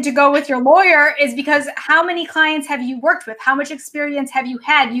reason to go with your lawyer is because how many clients have you worked with? How much experience have you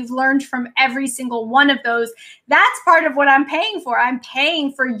had? You've learned from every single one of those. That's part of what I'm paying for. I'm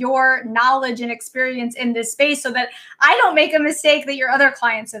paying for your knowledge and experience in this space so that I don't make a mistake that your other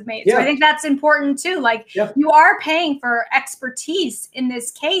clients have made. Yeah. So I think that's important too. Like you are paying for expertise in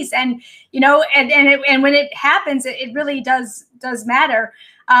this case. And, you know, and when it happens, it really does matter.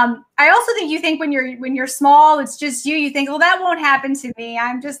 I also think you think when you're small, it's just you think, well, that won't happen to me.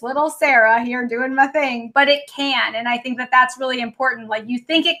 I'm just little Sarah here doing my thing, but it can. And I think that that's really important. Like you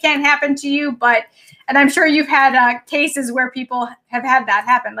think it can happen to you, and I'm sure you've had cases where people have had that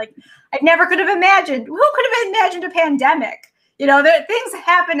happen. Like I never could have imagined, who could have imagined a pandemic? You know, things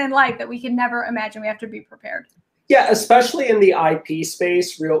happen in life that we can never imagine. We have to be prepared. Yeah, especially in the IP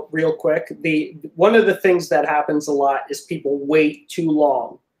space, real quick. One of the things that happens a lot is people wait too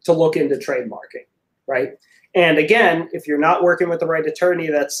long to look into trademarking, right? And again, if you're not working with the right attorney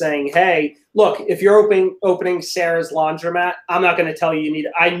that's saying, hey, look, if you're opening Sarah's laundromat, I'm not going to tell you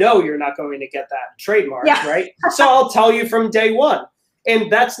I know you're not going to get that trademark, right? So I'll tell you from day one.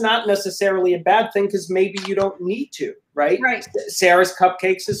 And that's not necessarily a bad thing because maybe you don't need to, right? Sarah's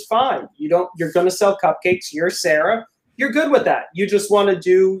Cupcakes is fine. You're going to sell cupcakes. You're Sarah. You're good with that. You just want to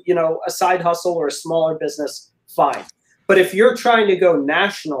do, you know, a side hustle or a smaller business, fine. But if you're trying to go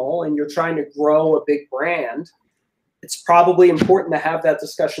national and you're trying to grow a big brand, it's probably important to have that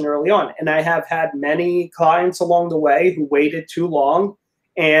discussion early on. And I have had many clients along the way who waited too long,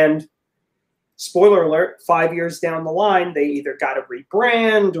 and spoiler alert, 5 years down the line, they either got to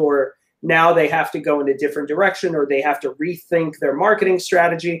rebrand or now they have to go in a different direction or they have to rethink their marketing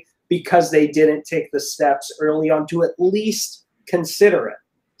strategy because they didn't take the steps early on to at least consider it.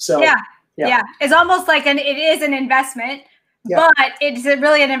 So yeah. It's almost like it is an investment, but it's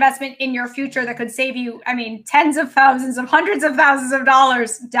really an investment in your future that could save you, I mean, tens of thousands of hundreds of thousands of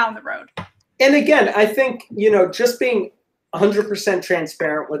dollars down the road. And again, I think, you know, just being 100%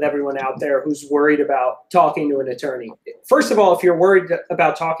 transparent with everyone out there who's worried about talking to an attorney. First of all, if you're worried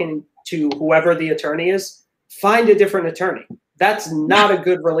about talking to whoever the attorney is, find a different attorney. That's not a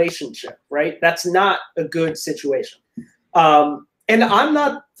good relationship, right? That's not a good situation. And I'm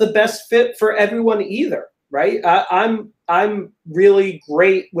not the best fit for everyone either, right? I'm really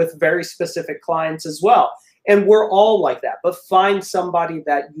great with very specific clients as well. And we're all like that. But find somebody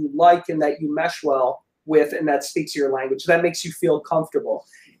that you like and that you mesh well with and that speaks your language, that makes you feel comfortable.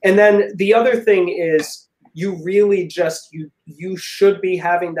 And then the other thing is you really just, you should be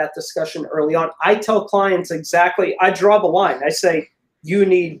having that discussion early on. I tell clients exactly, I draw the line. I say, you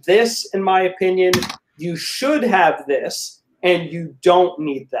need this, in my opinion, you should have this, and you don't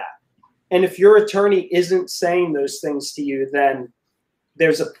need that. And if your attorney isn't saying those things to you, then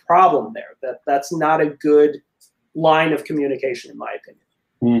there's a problem there. That's not a good line of communication, in my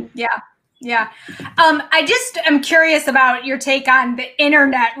opinion. Yeah. I just am curious about your take on the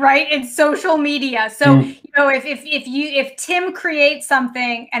internet, right? And social media. So, you know, if Tim creates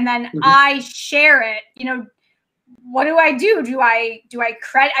something and then I share it, you know, what do I do? Do I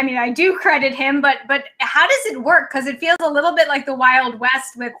credit? I mean, I do credit him, but how does it work? Because it feels a little bit like the Wild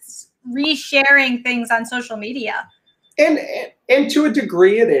West with resharing things on social media. And to a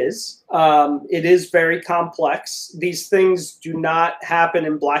degree, it is. It is very complex. These things do not happen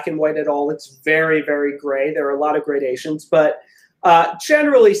in black and white at all. It's very, very gray. There are a lot of gradations, but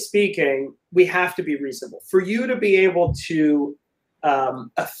generally speaking, we have to be reasonable. For you to be able to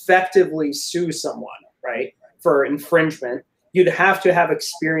effectively sue someone, right, for infringement, you'd have to have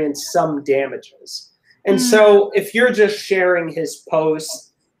experienced some damages. And so if you're just sharing his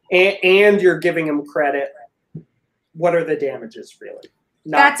posts and you're giving him credit, what are the damages really?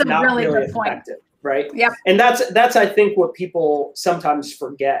 That's a really good point. right? Yep. And that's I think what people sometimes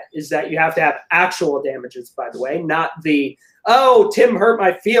forget is that you have to have actual damages, by the way, not the, oh, Tim hurt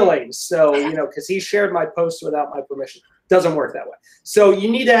my feelings, so, you know, because he shared my post without my permission. Doesn't work that way. So you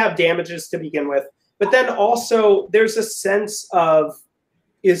need to have damages to begin with. But then also there's a sense of,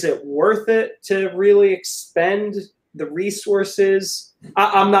 is it worth it to really expend the resources?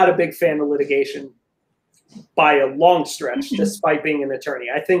 I'm not a big fan of litigation by a long stretch, despite being an attorney.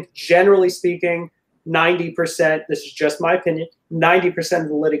 I think generally speaking, 90%, this is just my opinion, 90% of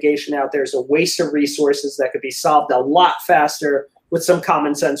the litigation out there is a waste of resources that could be solved a lot faster with some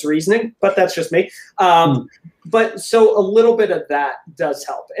common sense reasoning, but that's just me. But so a little bit of that does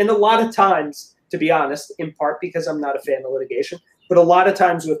help. And a lot of times, to be honest, in part because I'm not a fan of litigation, but a lot of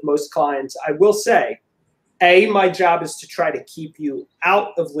times with most clients, I will say, A, my job is to try to keep you out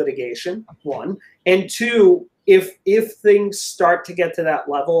of litigation, one. And two, if things start to get to that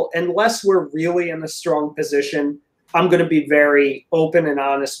level, unless we're really in a strong position, I'm going to be very open and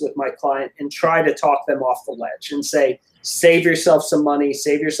honest with my client and try to talk them off the ledge and say, save yourself some money,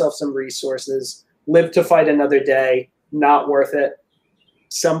 save yourself some resources, live to fight another day, not worth it.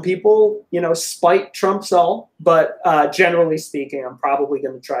 Some people, you know, spite trumps all, but generally speaking, I'm probably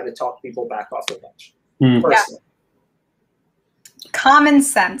going to try to talk people back off the ledge. Personally. Yeah. Common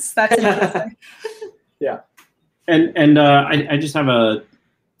sense. That's interesting. Yeah. And I just have a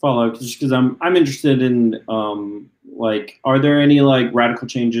follow-up just because I'm interested in like, are there any like radical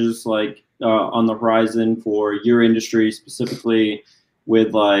changes like on the horizon for your industry specifically?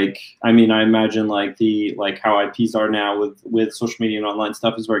 With like, I mean, I imagine like how IPs are now with social media and online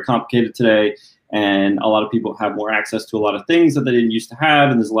stuff is very complicated today, and a lot of people have more access to a lot of things that they didn't used to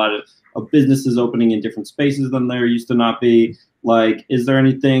have, and there's a lot of businesses opening in different spaces than there used to not be. Like, is there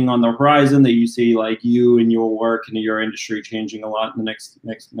anything on the horizon that you see like you and your work and your industry changing a lot in the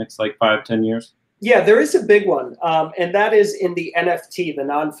next like 5-10 years? Yeah, there is a big one, and that is in the NFT, the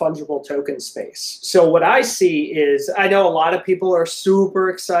non-fungible token space. So what I see is, I know a lot of people are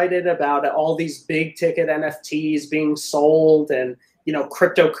super excited about all these big ticket NFTs being sold, and you know,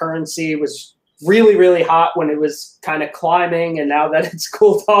 cryptocurrency was really, really hot when it was kind of climbing, and now that it's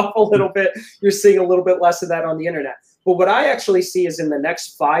cooled off a little bit, you're seeing a little bit less of that on the internet. But what I actually see is in the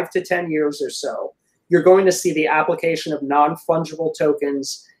next 5 to 10 years or so, you're going to see the application of non-fungible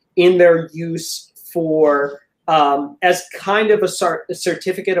tokens in their use for as kind of a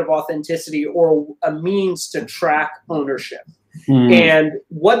certificate of authenticity or a means to track ownership. And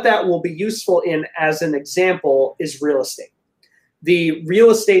what that will be useful in, as an example, is real estate. The real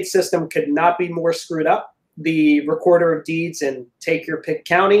estate system could not be more screwed up. The recorder of deeds in take your pick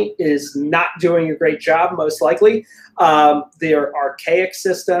county is not doing a great job, most likely. They're archaic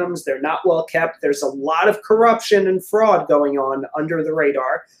systems. They're not well kept. There's a lot of corruption and fraud going on under the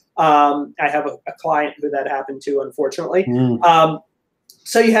radar. I have a client who that happened to, unfortunately.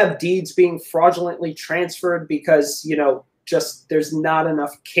 So you have deeds being fraudulently transferred because, you know, just there's not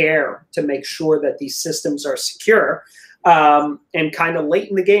enough care to make sure that these systems are secure. And kind of late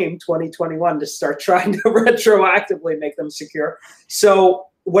in the game, 2021, to start trying to retroactively make them secure. So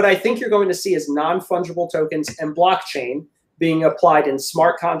what I think you're going to see is non-fungible tokens and blockchain being applied in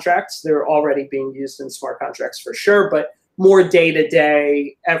smart contracts. They're already being used in smart contracts for sure, but more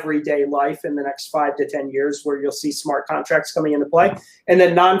day-to-day, everyday life in the next 5 to 10 years where you'll see smart contracts coming into play. And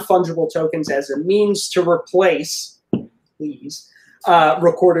then non-fungible tokens as a means to replace, please,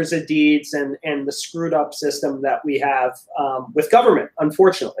 recorders of deeds and the screwed up system that we have with government,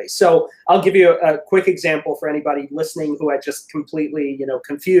 unfortunately. So I'll give you a quick example for anybody listening who I just completely, you know,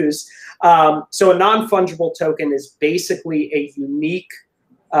 confused. So a non-fungible token is basically a unique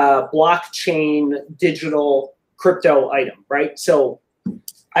blockchain digital crypto item, right? So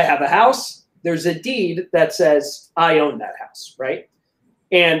I have a house, there's a deed that says I own that house, right?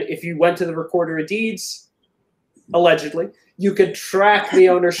 And if you went to the recorder of deeds, allegedly, you could track the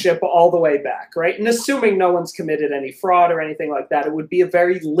ownership all the way back, right? And assuming no one's committed any fraud or anything like that, it would be a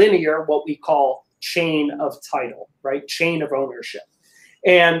very linear, what we call chain of title, right? Chain of ownership.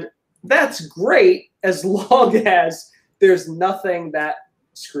 And that's great as long as there's nothing that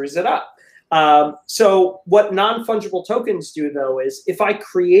screws it up. So what non-fungible tokens do, though, is if I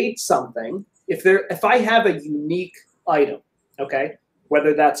create something, if I have a unique item, okay,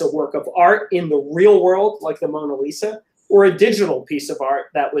 whether that's a work of art in the real world, like the Mona Lisa, or a digital piece of art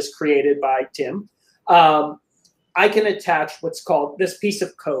that was created by Tim, I can attach what's called this piece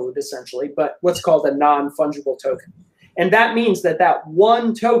of code, essentially, but what's called a non-fungible token. And that means that that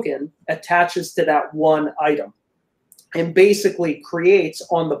one token attaches to that one item and basically creates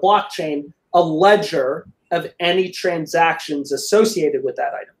on the blockchain a ledger of any transactions associated with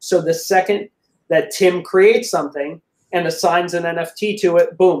that item. So the second that Tim creates something and assigns an NFT to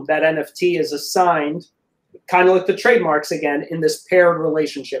it. Boom, that NFT is assigned, kind of like the trademarks again, in this paired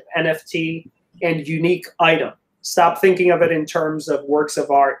relationship, NFT and unique item. Stop thinking of it in terms of works of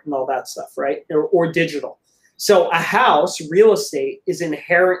art and all that stuff, right? Or digital. So a house, real estate, is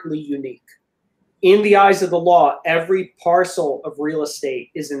inherently unique. In the eyes of the law, every parcel of real estate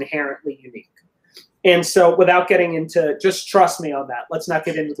is inherently unique. And so without getting into, just trust me on that. Let's not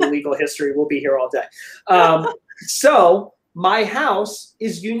get into the legal history. We'll be here all day. So my house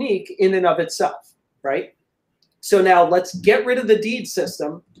is unique in and of itself, right? So now let's get rid of the deed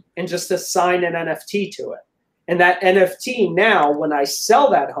system and just assign an NFT to it. And that NFT now, when I sell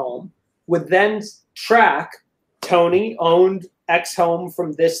that home, would then track Tony owned X home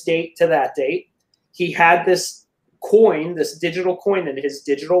from this date to that date. He had this coin, this digital coin in his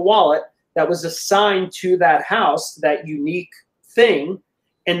digital wallet that was assigned to that house, that unique thing.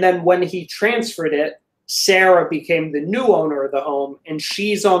 And then when he transferred it, Sarah became the new owner of the home, and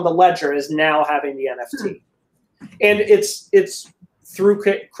she's on the ledger as now having the NFT. And it's through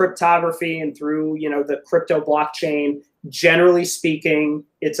cryptography and through, you know, the crypto blockchain. Generally speaking,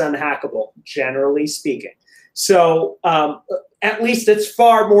 it's unhackable, generally speaking. So at least it's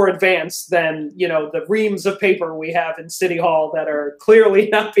far more advanced than, you know, the reams of paper we have in City Hall that are clearly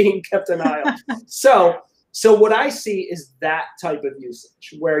not being kept an eye on. So what I see is that type of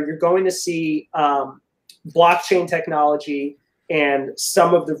usage where you're going to see blockchain technology and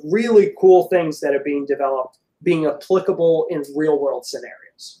some of the really cool things that are being developed being applicable in real world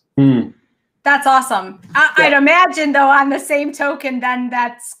scenarios. That's awesome. I'd imagine, though, on the same token, then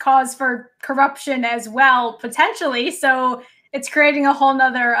that's cause for corruption as well, potentially. So it's creating a whole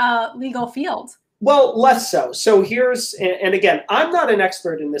nother legal field. Well, less so. So here's, and again, I'm not an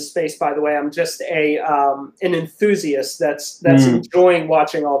expert in this space, by the way. I'm just an enthusiast that's enjoying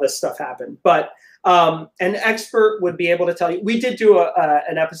watching all this stuff happen. But an expert would be able to tell you. We did do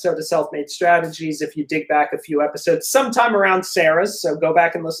an episode of Self-Made Strategies, if you dig back a few episodes, sometime around Sarah's. So go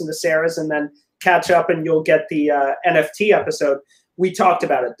back and listen to Sarah's and then catch up and you'll get the NFT episode. We talked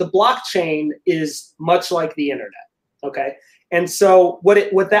about it. The blockchain is much like the internet, okay? And so what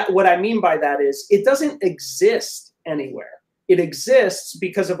I mean by that is it doesn't exist anywhere. It exists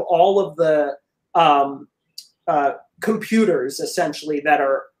because of all of the computers, essentially, that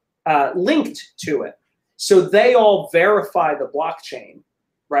are linked to it. So they all verify the blockchain,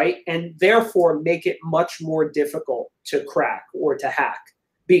 right? And therefore make it much more difficult to crack or to hack,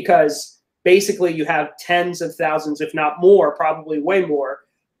 because basically you have tens of thousands, if not more, probably way more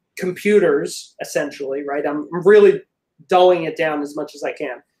computers, essentially, right? I'm really dulling it down as much as I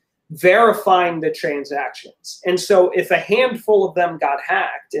can, verifying the transactions. And so if a handful of them got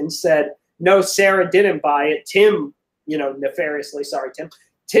hacked and said, no, Sarah didn't buy it, Tim, you know, nefariously, sorry,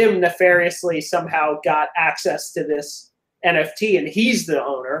 Tim nefariously somehow got access to this NFT and he's the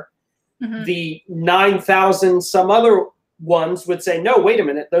owner, the 9,000 some other ones would say, no, wait a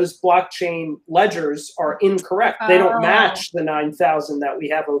minute, those blockchain ledgers are incorrect. They don't match the 9,000 that we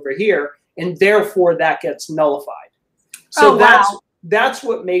have over here, and therefore that gets nullified. So that's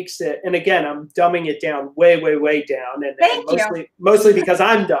what makes it, and again, I'm dumbing it down way, way, way down, and mostly because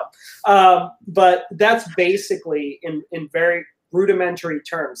I'm dumb. But that's basically, in very rudimentary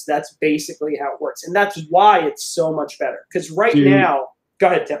terms, that's basically how it works. And that's why it's so much better. Because now, go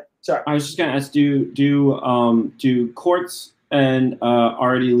ahead, Tim. Sorry. I was just going to ask, do courts and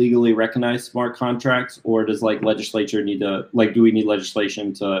already legally recognize smart contracts, or does legislature need to, do we need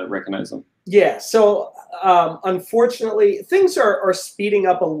legislation to recognize them? Yeah, so unfortunately, things are speeding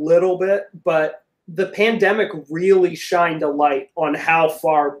up a little bit, but the pandemic really shined a light on how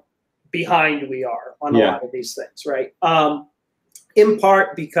far behind we are on a lot of these things, right? In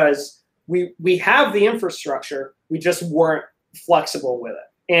part because we have the infrastructure, we just weren't flexible with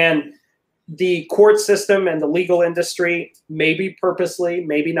it. And the court system and the legal industry, maybe purposely,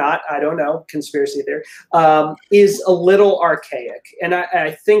 maybe not, I don't know, conspiracy theory, is a little archaic. And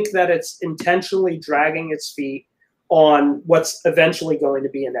I think that it's intentionally dragging its feet on what's eventually going to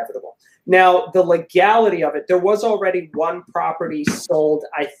be inevitable. Now, the legality of it, there was already one property sold,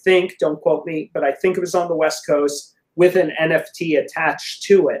 I think, don't quote me, but I think it was on the West Coast with an NFT attached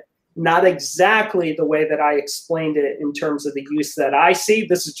to it. Not exactly the way that I explained it in terms of the use that I see.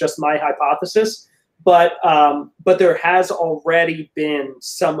 This is just my hypothesis, but there has already been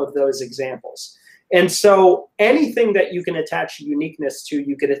some of those examples. And so anything that you can attach uniqueness to,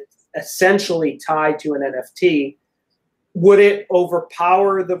 you could essentially tie to an NFT. Would it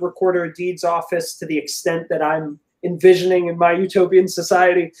overpower the Recorder of Deeds office to the extent that I'm envisioning in my utopian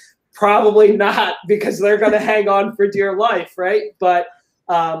society? Probably not, because they're going to hang on for dear life, right? But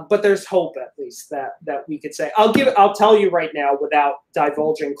But there's hope, at least, that we could say. I'll tell you right now, without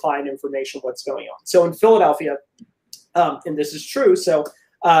divulging client information, what's going on. So in Philadelphia, and this is true, so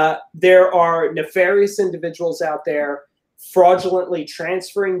there are nefarious individuals out there fraudulently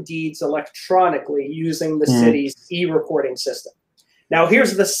transferring deeds electronically using the city's e-recording system. Now,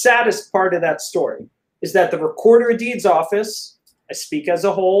 here's the saddest part of that story, is that the Recorder of Deeds office, I speak as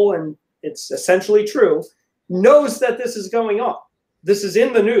a whole, and it's essentially true, knows that this is going on. This is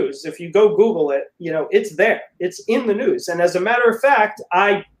in the news. If you go Google it, it's there. It's in the news. And as a matter of fact,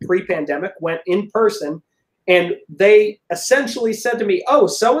 I, pre-pandemic, went in person, and they essentially said to me, oh,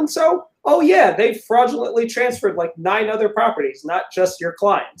 so-and-so? Oh, yeah, they fraudulently transferred like 9 other properties, not just your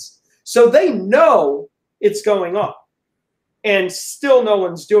clients. So they know it's going on, and still no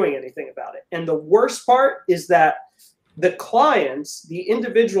one's doing anything about it. And the worst part is that the clients, the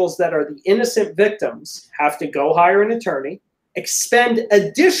individuals that are the innocent victims, have to go hire an attorney, expend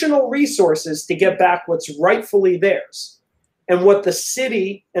additional resources to get back what's rightfully theirs. And what the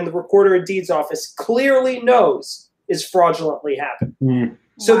city and the Recorder of Deeds office clearly knows is fraudulently happened.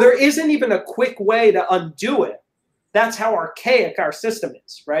 So there isn't even a quick way to undo it. That's how archaic our system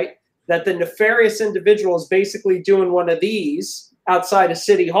is, right? That the nefarious individual is basically doing one of these outside of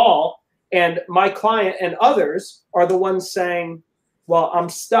City Hall, and my client and others are the ones saying, well, I'm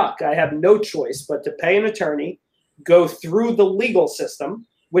stuck. I have no choice but to pay an attorney, go through the legal system,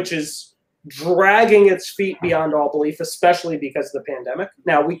 which is dragging its feet beyond all belief, especially because of the pandemic.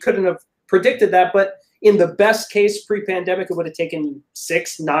 Now, we couldn't have predicted that, but in the best case, pre-pandemic, it would have taken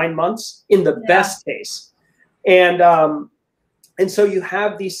 6-9 months, in the best case. And so you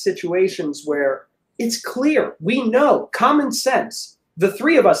have these situations where it's clear, we know, common sense. The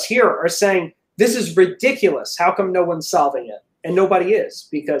 3 of us here are saying, this is ridiculous. How come no one's solving it? And nobody is,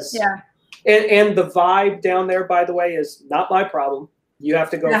 because and the vibe down there, by the way, is not my problem. You have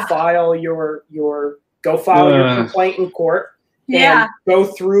to go file your complaint in court and go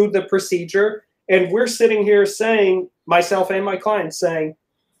through the procedure. And we're sitting here saying, myself and my clients saying,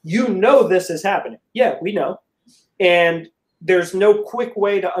 this is happening. Yeah, we know. And there's no quick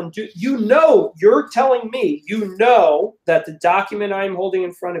way to undo. You're telling me, that the document I'm holding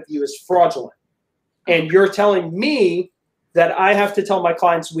in front of you is fraudulent. And you're telling me that I have to tell my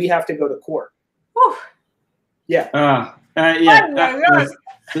clients we have to go to court. Whew. Yeah.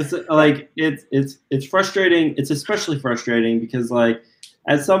 It's frustrating. It's especially frustrating because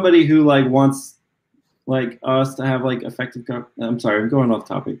as somebody who wants us to have effective I'm sorry, I'm going off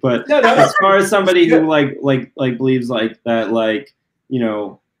topic, but as far as somebody who believes that I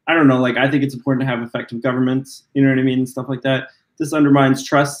don't know, I think it's important to have effective governments, you know what I mean, and stuff like that. This undermines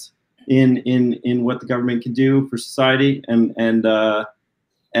trust in what the government can do for society, and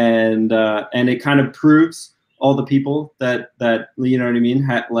it kind of proves all the people that you know what I mean,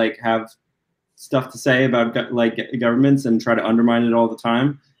 have stuff to say about governments and try to undermine it all the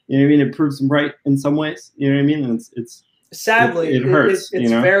time. You know what I mean? It proves them right in some ways. You know what I mean? And it's sadly, it hurts. It's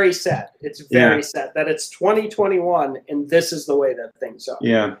very sad. It's very sad that it's 2021 and this is the way that things are.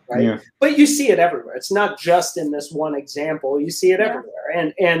 Yeah. Right. Yeah. But you see it everywhere. It's not just in this one example. You see it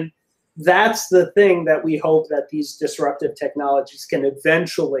everywhere. And that's the thing that we hope that these disruptive technologies can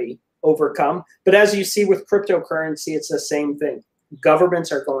eventually overcome. But as you see with cryptocurrency, it's the same thing.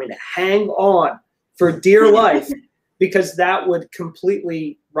 Governments are going to hang on for dear life because that would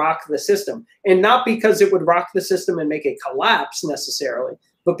completely rock the system. And not because it would rock the system and make it collapse necessarily,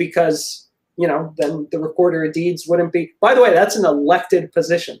 but because, then the Recorder of Deeds wouldn't be. By the way, that's an elected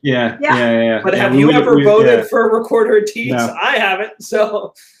position. Yeah. But have you ever voted for a Recorder of Deeds? No. I haven't.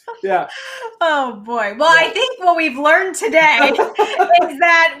 So, yeah. Oh, boy. Well, I think what we've learned today is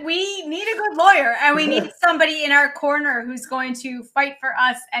that we need a good lawyer, and we need somebody in our corner who's going to fight for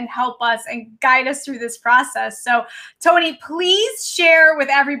us and help us and guide us through this process. So, Tony, please share with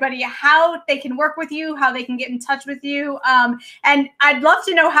everybody how they can work with you, how they can get in touch with you. And I'd love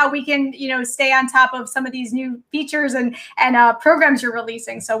to know how we can, stay on top of some of these new features and programs you're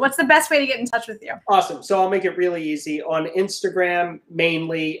releasing. So what's the best way to get in touch with you? Awesome. So I'll make it really easy. On Instagram,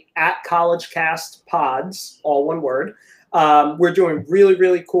 mainly @CollegeCastPods, all one word. We're doing really,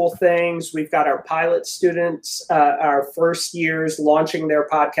 really cool things. We've got our pilot students, our first years launching their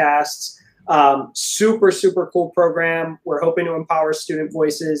podcasts. Super, super cool program. We're hoping to empower student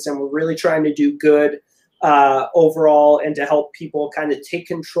voices, and we're really trying to do good overall and to help people kind of take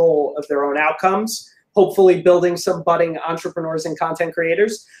control of their own outcomes, hopefully building some budding entrepreneurs and content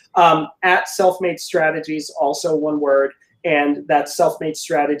creators. @Self-Made Strategies, also one word, and that's Self-Made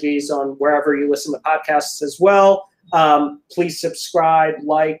Strategies on wherever you listen to podcasts as well. Please subscribe,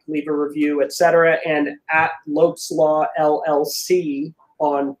 leave a review, etc. And @Lopes Law LLC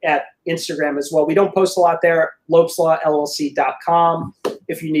at Instagram as well. We don't post a lot there. LopesLawLLC.com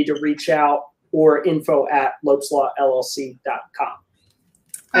if you need to reach out, or info@LopesLawLLC.com.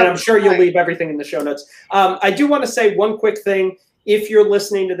 And I'm sure you'll leave everything in the show notes. I do want to say one quick thing. If you're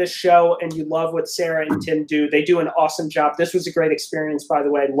listening to this show and you love what Sarah and Tim do, they do an awesome job. This was a great experience, by the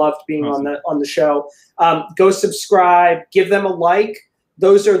way. Loved being on the show. Go subscribe, give them a like.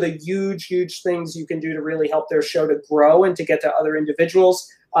 Those are the huge things you can do to really help their show to grow and to get to other individuals.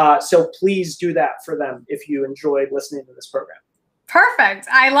 So please do that for them if you enjoyed listening to this program. Perfect.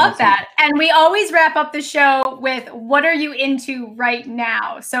 I love that. And we always wrap up the show with, what are you into right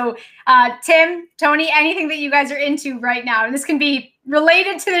now? So Tim, Tony, anything that you guys are into right now. And this can be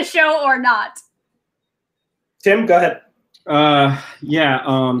related to the show or not. Tim, go ahead.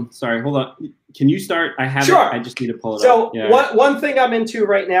 Sorry, hold on. Can you start? I have Sure. it. I just need to pull it so up. Yeah. one thing I'm into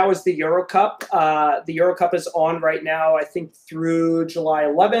right now is the Euro Cup. The Euro Cup is on right now, I think through July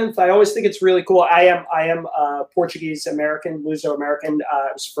 11th. I always think it's really cool. I am Portuguese American, Luso American. I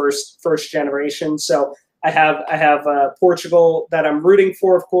was first generation, so I have Portugal that I'm rooting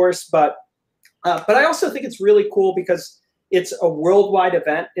for, of course. But I also think it's really cool because it's a worldwide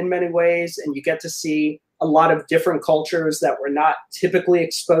event in many ways, and you get to see a lot of different cultures that we're not typically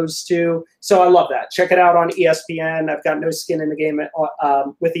exposed to. So I love that. Check it out on ESPN. I've got no skin in the game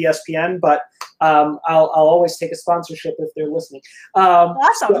with ESPN, but I'll always take a sponsorship if they're listening.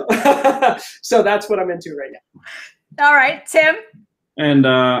 Awesome. So that's what I'm into right now. All right, Tim. And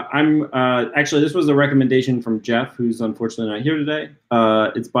I'm actually, this was a recommendation from Jeff, who's unfortunately not here today.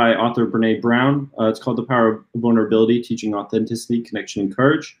 It's by author Brene Brown. It's called The Power of Vulnerability, Teaching Authenticity, Connection, and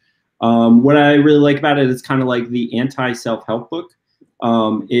Courage. What I really like about it, it's kind of like the anti-self-help book.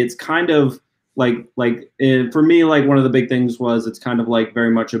 It's kind of for me, like one of the big things was it's kind of like very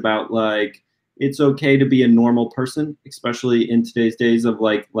much about like, it's okay to be a normal person, especially in today's days of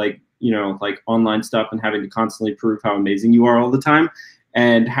like online stuff and having to constantly prove how amazing you are all the time,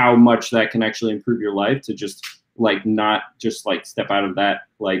 and how much that can actually improve your life to just like not just like step out of that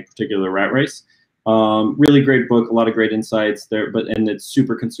like particular rat race. Really great book, a lot of great insights there, and it's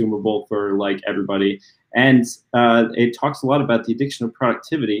super consumable for like everybody. And it talks a lot about the addiction of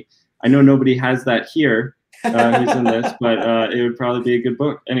productivity. I know nobody has that here who's in this, but it would probably be a good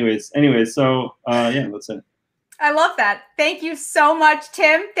book. Anyways, so yeah, that's it. I love that. Thank you so much,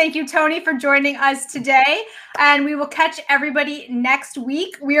 Tim. Thank you, Tony, for joining us today. And we will catch everybody next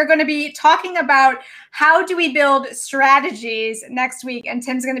week. We are going to be talking about how do we build strategies next week. And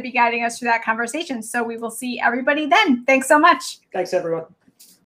Tim's going to be guiding us through that conversation. So we will see everybody then. Thanks so much. Thanks, everyone.